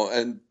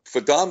 and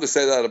for Dom to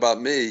say that about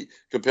me,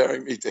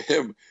 comparing me to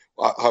him,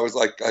 I was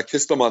like, I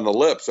kissed him on the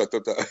lips. I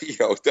thought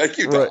that, thank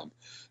you, Dom.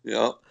 Right.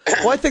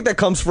 Well, I think that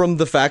comes from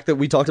the fact that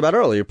we talked about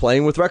earlier,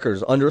 playing with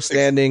records,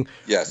 understanding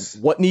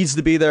what needs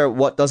to be there,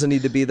 what doesn't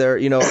need to be there.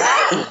 A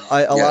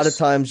lot of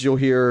times you'll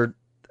hear,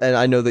 and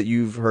I know that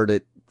you've heard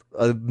it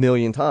a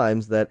million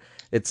times, that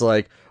it's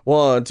like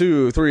 1,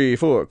 2, 3,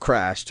 4,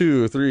 crash,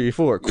 2, 3,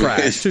 4,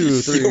 crash,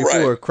 2, 3,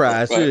 4,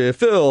 crash,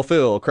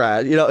 fill,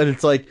 crash. And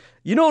it's like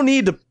you don't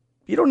need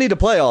to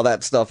play all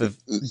that stuff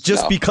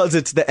because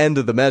it's the end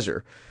of the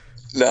measure.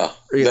 No.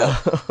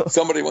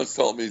 Somebody once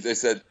told me, they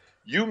said,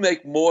 you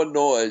make more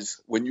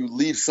noise when you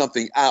leave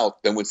something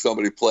out than when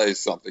somebody plays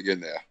something in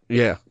there.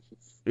 Yeah.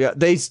 Yeah.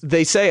 They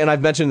say, and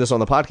I've mentioned this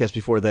on the podcast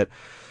before, that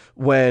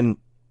when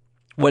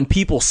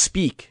people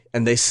speak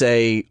and they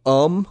say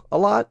a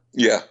lot,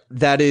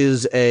 that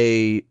is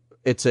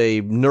it's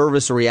a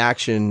nervous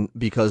reaction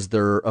because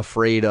they're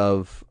afraid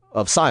of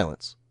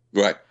silence.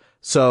 Right.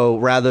 So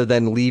rather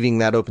than leaving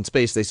that open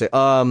space, they say,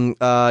 and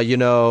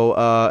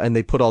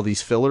they put all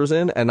these fillers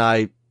in, and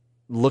I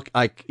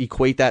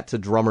equate that to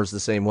drummers the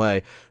same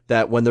way,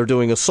 that when they're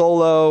doing a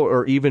solo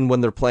or even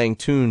when they're playing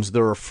tunes,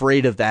 they're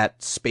afraid of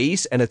that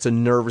space, and it's a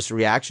nervous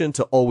reaction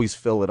to always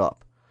fill it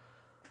up.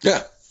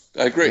 Yeah,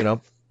 I agree.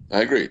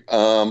 I agree.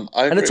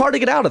 And it's hard to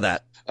get out of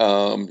that.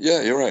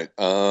 Yeah, you're right.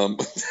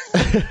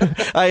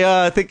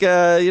 I think,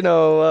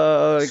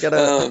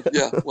 gotta.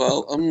 Yeah,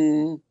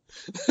 well,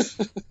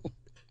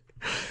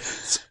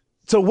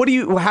 So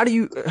how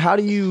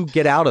do you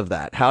get out of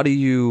that? How do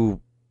you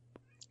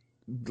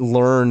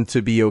learn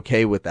to be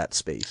okay with that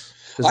space?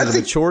 Is it a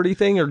maturity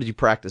thing, or did you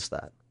practice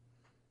that?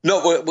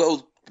 No,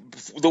 well,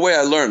 the way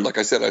I learned, like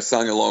I said, I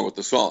sang along with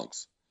the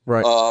songs.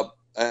 Right.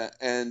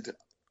 And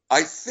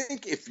I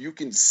think if you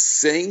can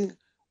sing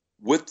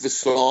with the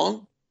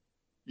song,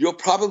 you're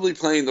probably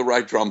playing the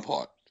right drum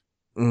part.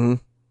 Mm-hmm.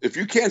 If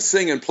you can't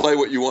sing and play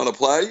what you want to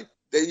play,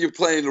 then you're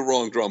playing the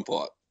wrong drum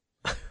part.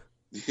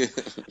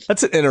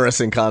 That's an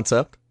interesting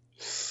concept.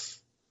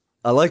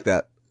 I like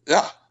that.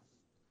 Yeah.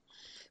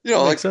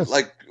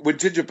 Like when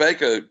Ginger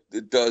Baker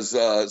does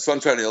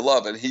Sunshine of Your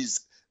Love, and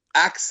he's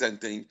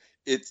accenting,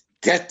 it's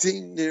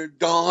getting near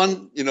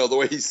dawn,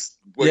 the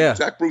way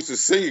Jack Bruce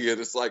is singing it,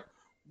 it's like,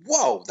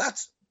 whoa,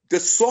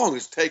 this song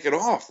is taking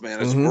off, man.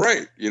 It's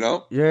great,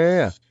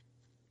 Yeah.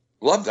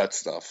 Love that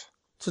stuff.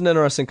 It's an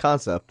interesting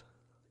concept.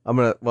 I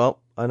know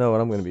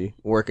what I'm going to be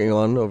working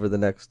on over the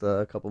next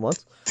couple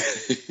months.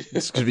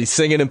 It's going to be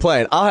singing and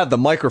playing. I'll have the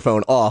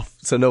microphone off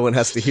so no one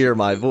has to hear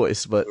my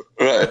voice. But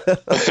right.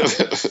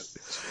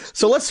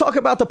 So let's talk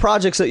about the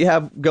projects that you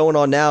have going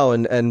on now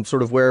and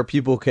sort of where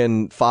people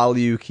can follow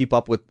you, keep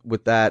up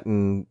with that,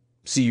 and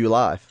see you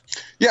live.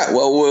 Yeah,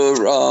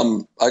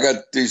 well, I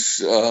got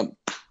these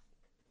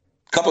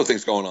couple of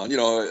things going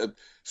on.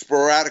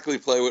 Sporadically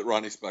play with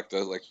Ronnie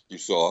Spector, like you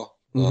saw.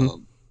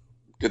 Mm-hmm.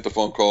 Get the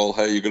phone call,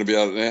 hey, you're going to be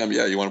out at NAMM?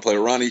 Yeah, you want to play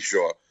with Ronnie?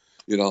 Sure.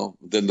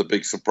 Then the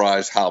big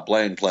surprise, Hal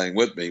Blaine playing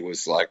with me,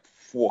 was like,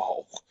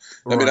 whoa.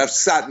 Right. I mean, I've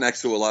sat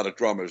next to a lot of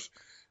drummers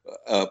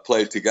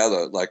played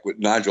together, like with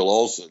Nigel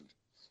Olsson,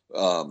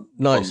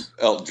 nice,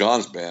 from Elton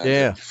John's band.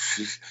 Yeah.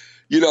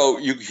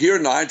 You hear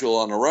Nigel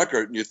on a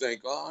record and you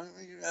think, oh,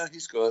 yeah,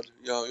 he's good.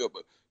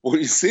 But when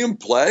you see him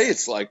play,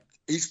 it's like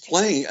he's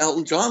playing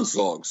Elton John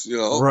songs,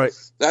 Right.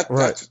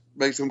 That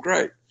makes him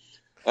great.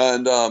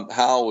 And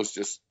Hal was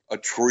just a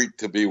treat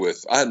to be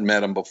with. I hadn't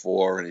met him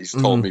before, and he's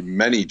told me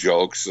many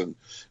jokes, and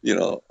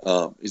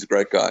he's a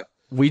great guy.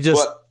 We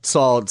just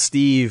saw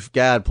Steve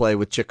Gadd play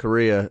with Chick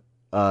Corea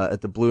at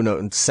the Blue Note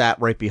and sat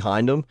right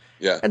behind him.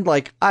 Yeah. And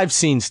I've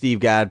seen Steve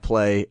Gadd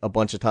play a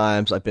bunch of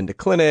times. I've been to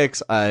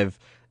clinics. I've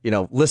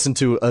listened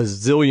to a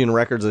zillion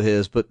records of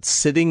his, but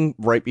sitting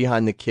right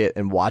behind the kit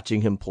and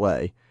watching him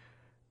play,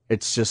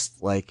 it's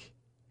just like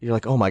you're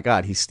like, oh my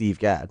God, he's Steve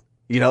Gadd.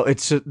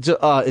 It's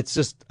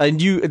just,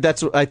 and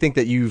I think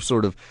that you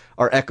sort of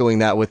are echoing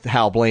that with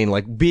Hal Blaine,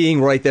 like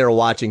being right there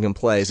watching him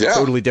play is a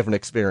totally different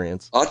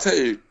experience. I'll tell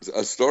you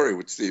a story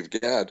with Steve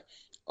Gadd.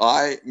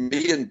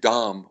 Me and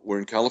Dom were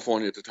in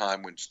California at the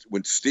time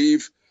when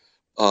Steve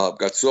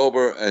got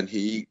sober and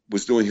he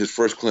was doing his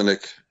first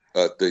clinic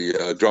at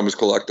the Drummers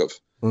Collective.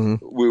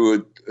 Mm-hmm. We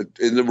were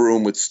in the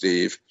room with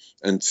Steve,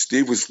 and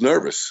Steve was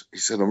nervous. He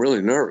said, "I'm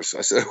really nervous."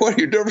 I said, "What are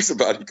you nervous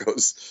about?" He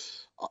goes,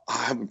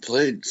 "I haven't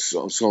played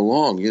so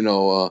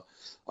long,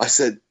 I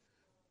said,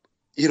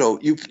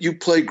 you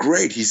play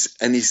great. He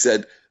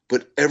said,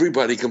 "But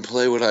everybody can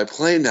play what I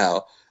play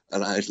now."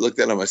 And I looked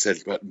at him, I said,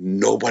 "But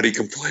nobody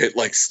can play it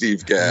like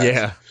Steve Gadd."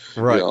 Yeah,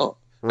 right.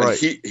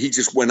 Right. And he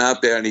just went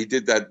out there and he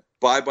did that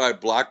Bye Bye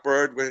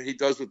Blackbird when he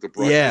does with the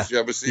brushes. Yeah. You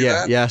ever see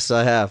that? Yes,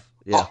 I have.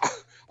 Yeah. Oh,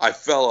 I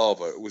fell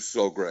over. It was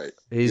so great.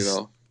 He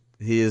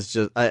is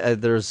just,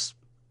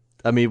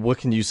 what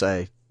can you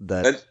say?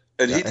 That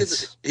And he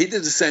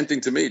did the same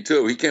thing to me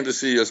too. He came to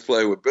see us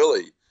play with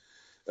Billy,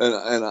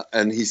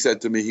 and he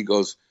said to me, he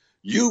goes,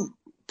 "You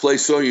play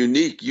so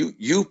unique.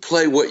 You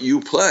play what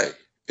you play.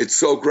 It's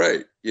so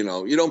great. You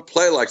don't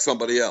play like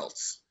somebody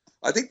else."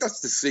 I think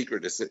that's the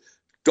secret. Is that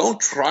don't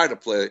try to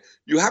play.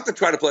 You have to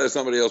try to play with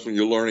somebody else when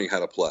you're learning how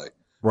to play.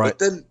 Right. But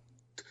then,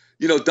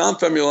 Don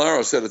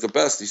Famularo said it the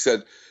best. He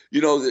said,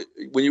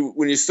 when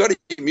you study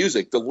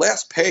music, the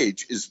last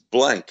page is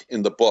blank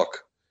in the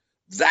book.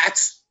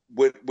 That's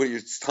when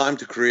it's time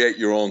to create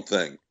your own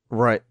thing.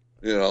 Right.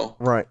 A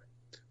Right.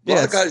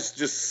 lot of guys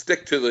just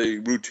stick to the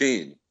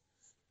routine.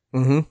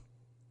 Mm-hmm.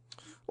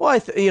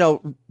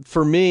 Well,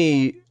 for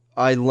me,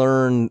 I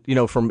learned,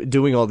 from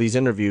doing all these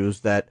interviews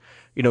that,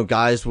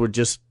 guys would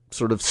just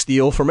sort of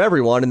steal from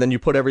everyone, and then you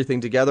put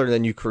everything together, and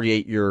then you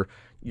create your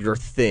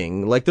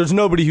thing. Like, there's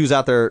nobody who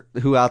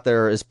out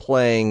there is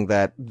playing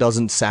that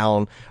doesn't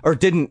sound or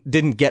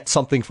didn't get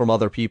something from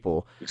other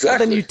people. Exactly.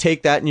 And then you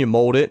take that and you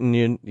mold it and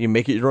you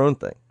make it your own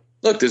thing.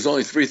 Look, there's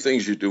only three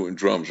things you do in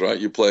drums, right?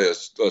 You play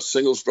a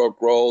single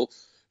stroke roll,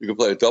 you can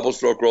play a double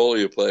stroke roll, or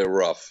you play a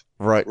rough.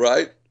 Right.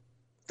 Right?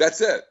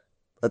 That's it.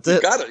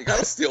 You got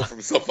to steal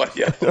from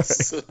somebody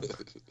else.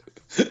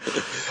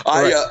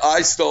 Right.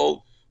 I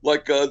stole,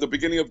 like, the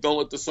beginning of Don't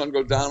Let the Sun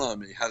Go Down on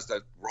Me has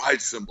that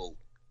ride cymbal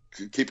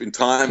keeping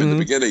time in the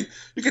beginning.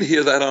 You can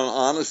hear that on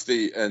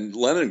Honesty and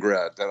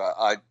Leningrad that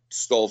I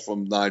stole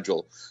from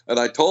Nigel. And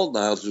I told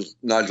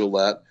Nigel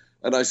that,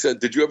 and I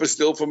said, "Did you ever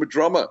steal from a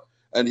drummer?"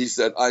 And he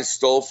said, "I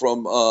stole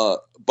from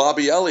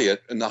Bobby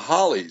Elliott and the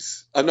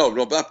Hollies." No,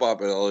 not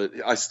Bobby Elliott.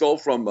 I stole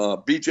from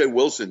B.J.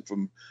 Wilson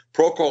from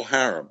Procol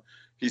Harum.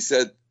 He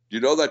said,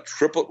 "That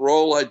triplet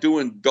roll I do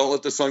in Don't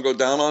Let the Sun Go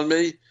Down on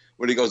Me?"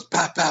 When he goes,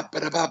 ba ba ba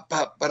ba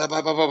ba ba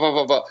ba ba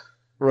ba ba.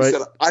 Right. He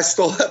said, "I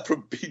stole that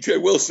from B.J.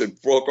 Wilson,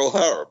 Procol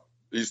Harum."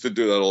 He used to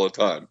do that all the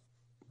time.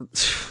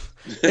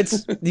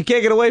 You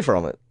can't get away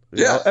from it.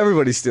 Yeah.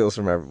 Everybody steals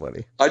from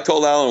everybody. I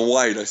told Alan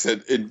White, I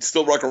said, in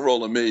Still Rock and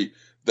Roll to Me,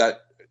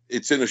 that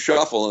it's in a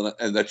shuffle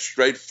and that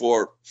straight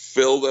four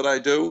fill that I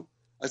do.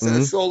 I said,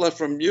 "I stole that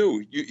from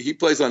you. He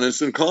plays on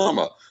Instant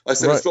Karma." I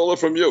said, "I stole it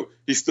from you."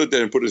 He stood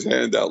there and put his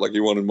hand out like he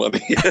wanted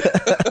money.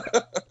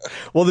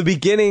 Well, the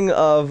beginning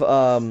of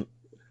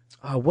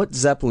what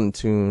Zeppelin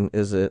tune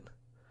is it?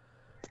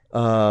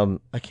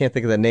 I can't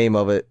think of the name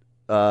of it.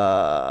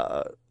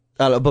 I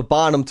don't know, but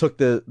Bonham took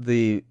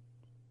the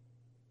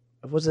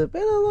was it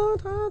been a long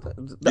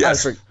time?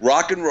 Yes,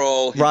 rock and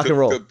roll. Rock and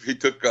roll. He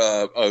took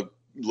a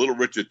Little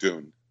Richard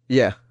tune.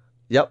 Yeah.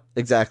 Yep.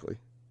 Exactly.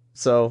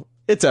 So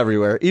it's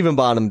everywhere. Even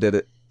Bonham did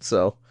it.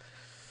 So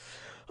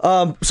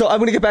I'm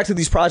going to get back to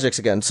these projects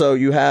again. So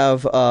you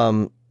have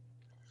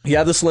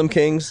the Slim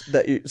Kings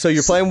so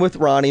you're playing with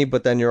Ronnie,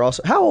 but then you're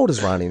also, how old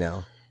is Ronnie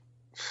now?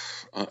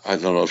 I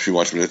don't know if she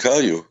wants me to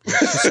tell you.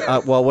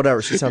 Well,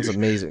 whatever. She sounds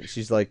amazing.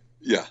 She's like,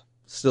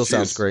 still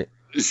sounds great.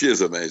 She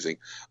is amazing.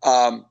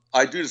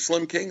 I do the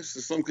Slim Kings.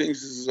 The Slim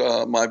Kings is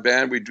my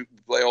band. We do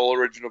play all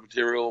original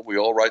material. We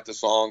all write the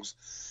songs.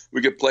 We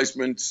get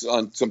placements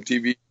on some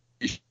TV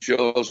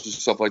shows and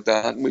stuff like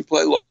that. And we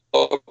play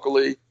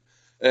locally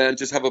and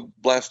just have a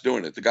blast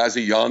doing it. The guys are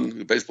young.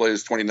 The bass player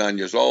is 29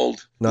 years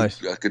old. Nice.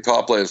 The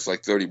guitar player is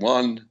like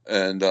 31.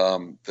 And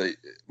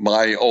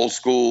my old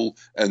school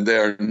and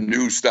their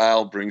new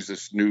style brings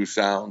this new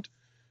sound.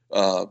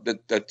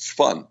 That's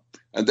fun.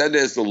 And then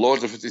there's the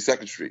Lords of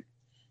 52nd Street.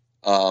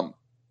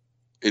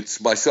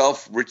 It's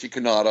myself, Richie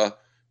Cannata,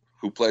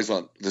 who plays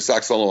on the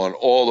sax solo on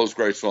all those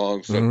great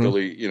songs that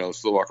Billy,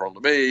 Still Rock and Roll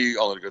to Me,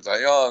 Only the Good Die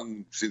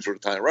Young, Scenes from a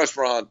Tiny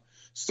Restaurant,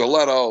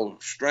 Stiletto,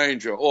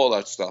 Stranger, all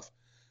that stuff.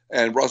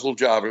 And Russell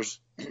Javers,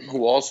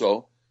 who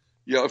also,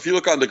 if you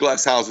look on the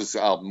Glass Houses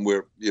album,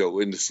 we're,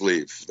 in the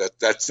sleeve.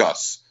 That's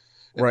us.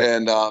 Right.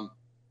 And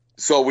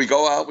so we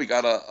go out. We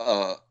got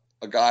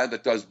a guy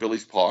that does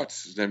Billy's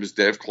parts. His name is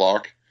Dave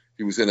Clark.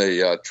 He was in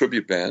a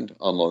tribute band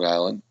on Long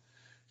Island.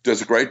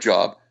 Does a great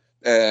job.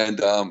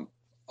 And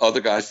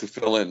other guys to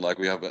fill in, like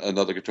we have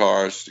another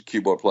guitarist, a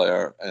keyboard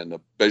player, and a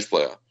bass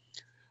player.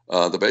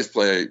 The bass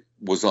player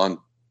was on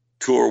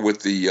tour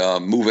with the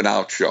Moving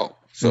Out show.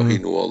 so he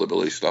knew all the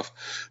Billy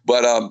stuff.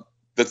 But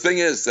the thing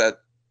is that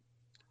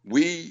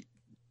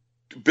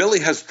Billy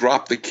has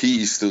dropped the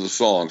keys to the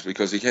songs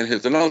because he can't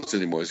hit the notes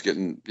anymore. He's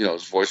getting,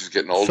 his voice is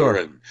getting older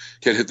and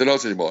can't hit the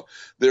notes anymore.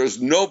 There's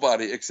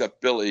nobody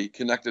except Billy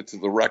connected to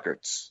the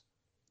records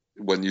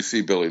when you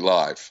see Billy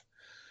live.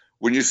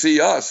 When you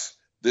see us,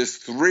 there's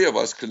three of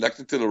us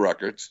connected to the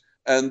records,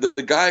 and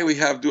the guy we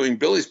have doing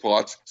Billy's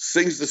parts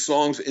sings the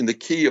songs in the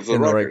key of the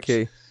records. Right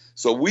key.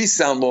 So we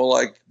sound more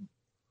like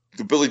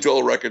the Billy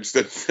Joel records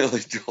than Billy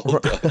Joel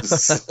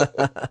does.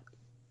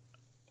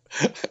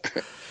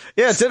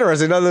 Yeah, it's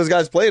interesting. None of those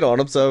guys played on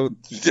them, so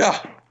yeah,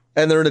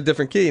 and they're in a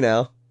different key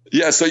now.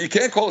 Yeah, so you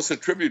can't call us a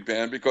tribute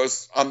band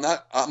because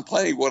I'm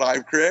playing what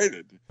I've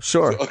created.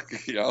 Sure, so,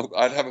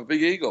 I'd have a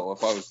big ego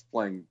if I was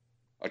playing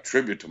a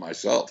tribute to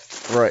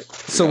myself. Right.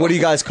 So what do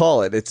you guys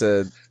call it? It's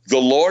the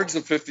Lords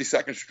of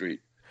 52nd Street.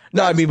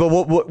 No, I mean, but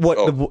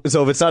what?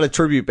 So if it's not a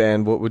tribute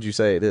band, what would you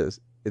say it is?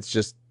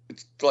 It's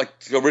like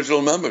the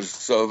original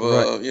members of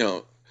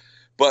right.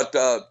 But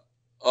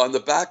on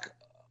the back.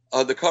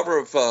 On the cover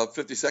of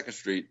 52nd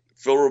Street,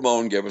 Phil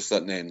Ramone gave us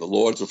that name, the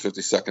Lords of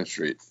 52nd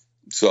Street.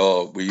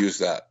 So we use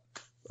that.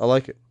 I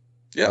like it.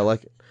 Yeah. I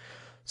like it.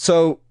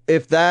 So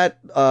if that,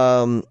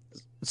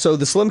 so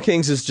the Slim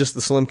Kings is just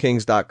the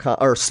slimkings.com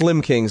or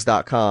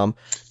slimkings.com.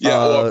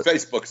 Yeah, or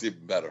Facebook's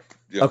even better.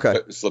 Okay.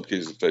 Slim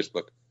Kings is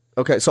Facebook.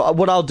 Okay, so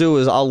what I'll do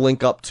is I'll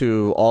link up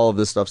to all of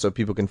this stuff so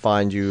people can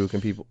find you,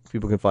 people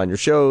can find your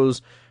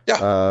shows,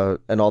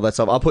 and all that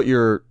stuff. I'll put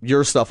your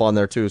stuff on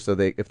there too, so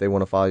if they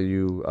want to follow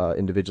you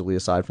individually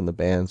aside from the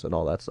bands and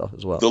all that stuff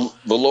as well.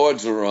 The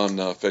Lords are on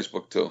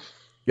Facebook too.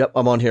 Yep,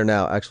 I'm on here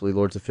now. Actually,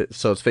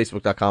 so it's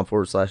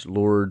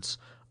facebook.com/Lords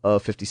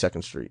of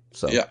 52nd Street.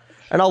 So yeah,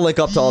 and I'll link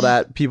up to all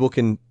that. People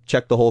can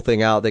check the whole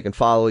thing out. They can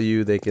follow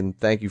you. They can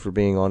thank you for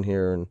being on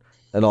here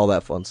and all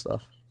that fun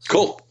stuff.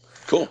 So.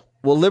 Cool.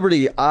 Well,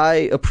 Liberty, I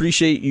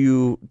appreciate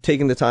you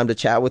taking the time to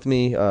chat with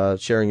me,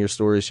 sharing your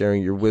stories,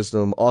 sharing your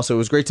wisdom. Also, it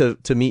was great to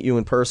meet you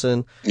in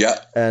person. Yeah.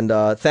 And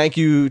thank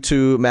you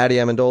to Maddie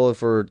Amendola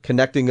for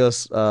connecting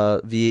us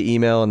via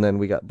email, and then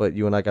but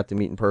you and I got to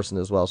meet in person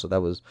as well. So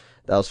that was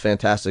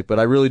fantastic. But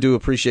I really do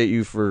appreciate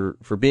you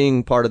for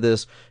being part of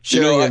this,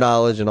 sharing your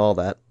knowledge and all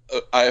that.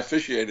 I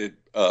officiated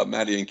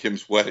Maddie and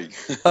Kim's wedding.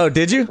 Oh,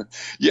 did you?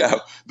 Yeah.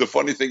 The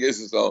funny thing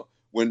is though,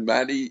 when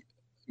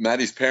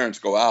Maddie's parents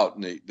go out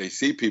and they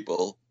see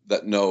people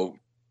that know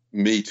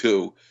me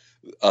too.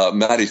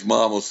 Maddie's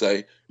mom will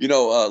say,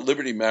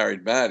 Liberty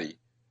married Maddie.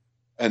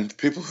 And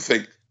people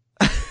think,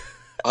 they're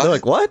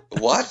like, what?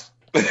 What?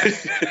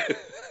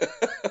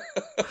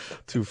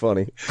 Too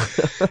funny.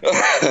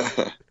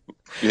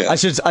 Yeah. I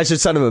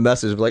should send him a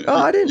message like, oh,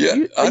 I didn't. Yeah,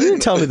 you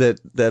didn't tell me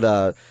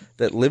that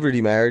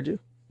Liberty married you.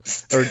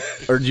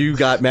 Or you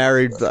got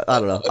married? I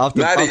don't know.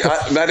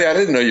 Maddie, I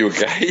didn't know you were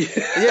gay.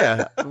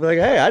 Yeah, I'm like,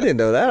 hey, I didn't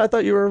know that. I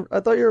thought you were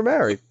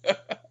married. I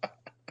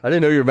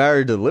didn't know you were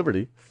married to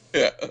Liberty.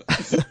 Yeah.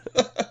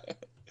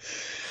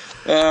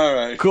 All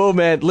right. Cool,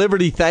 man.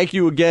 Liberty, thank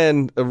you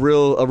again. A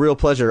real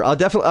pleasure. I'll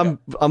definitely.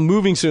 I'm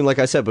moving soon, like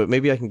I said, but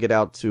maybe I can get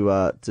out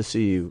to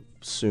see you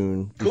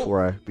soon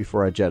before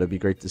I jet. It'd be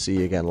great to see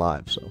you again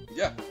live. So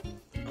yeah.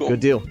 Cool. Good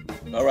deal.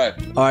 All right.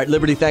 All right,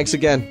 Liberty, thanks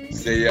again.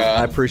 See ya.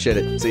 I appreciate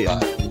it. See ya.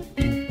 Bye.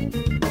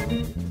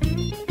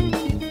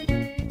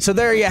 So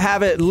there you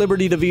have it,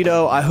 Liberty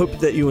DeVito. I hope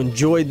that you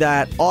enjoyed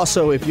that.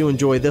 Also, if you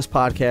enjoy this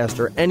podcast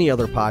or any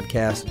other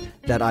podcast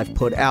that I've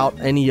put out,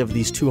 any of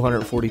these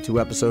 242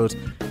 episodes,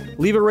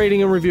 leave a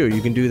rating and review.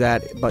 You can do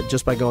that but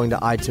just by going to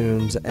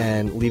iTunes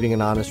and leaving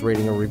an honest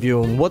rating or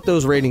review. And what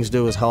those ratings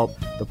do is help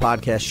the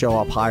podcast show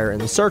up higher in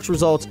the search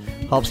results,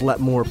 helps let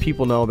more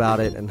people know about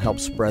it, and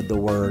helps spread the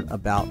word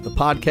about the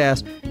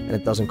podcast, and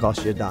it doesn't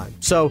cost you a dime.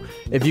 So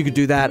if you could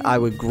do that, I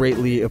would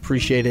greatly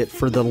appreciate it.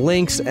 For the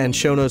links and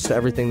show notes to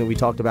everything that we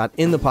talked about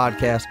in the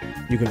podcast,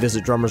 you can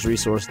visit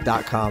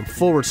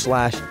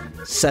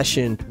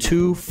drummersresource.com/session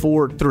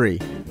 243.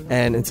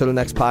 And until the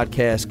next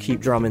podcast, keep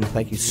drumming.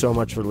 Thank you so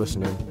much for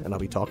listening, and I'll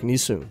be talking to you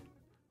soon.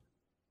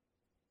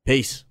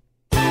 Peace.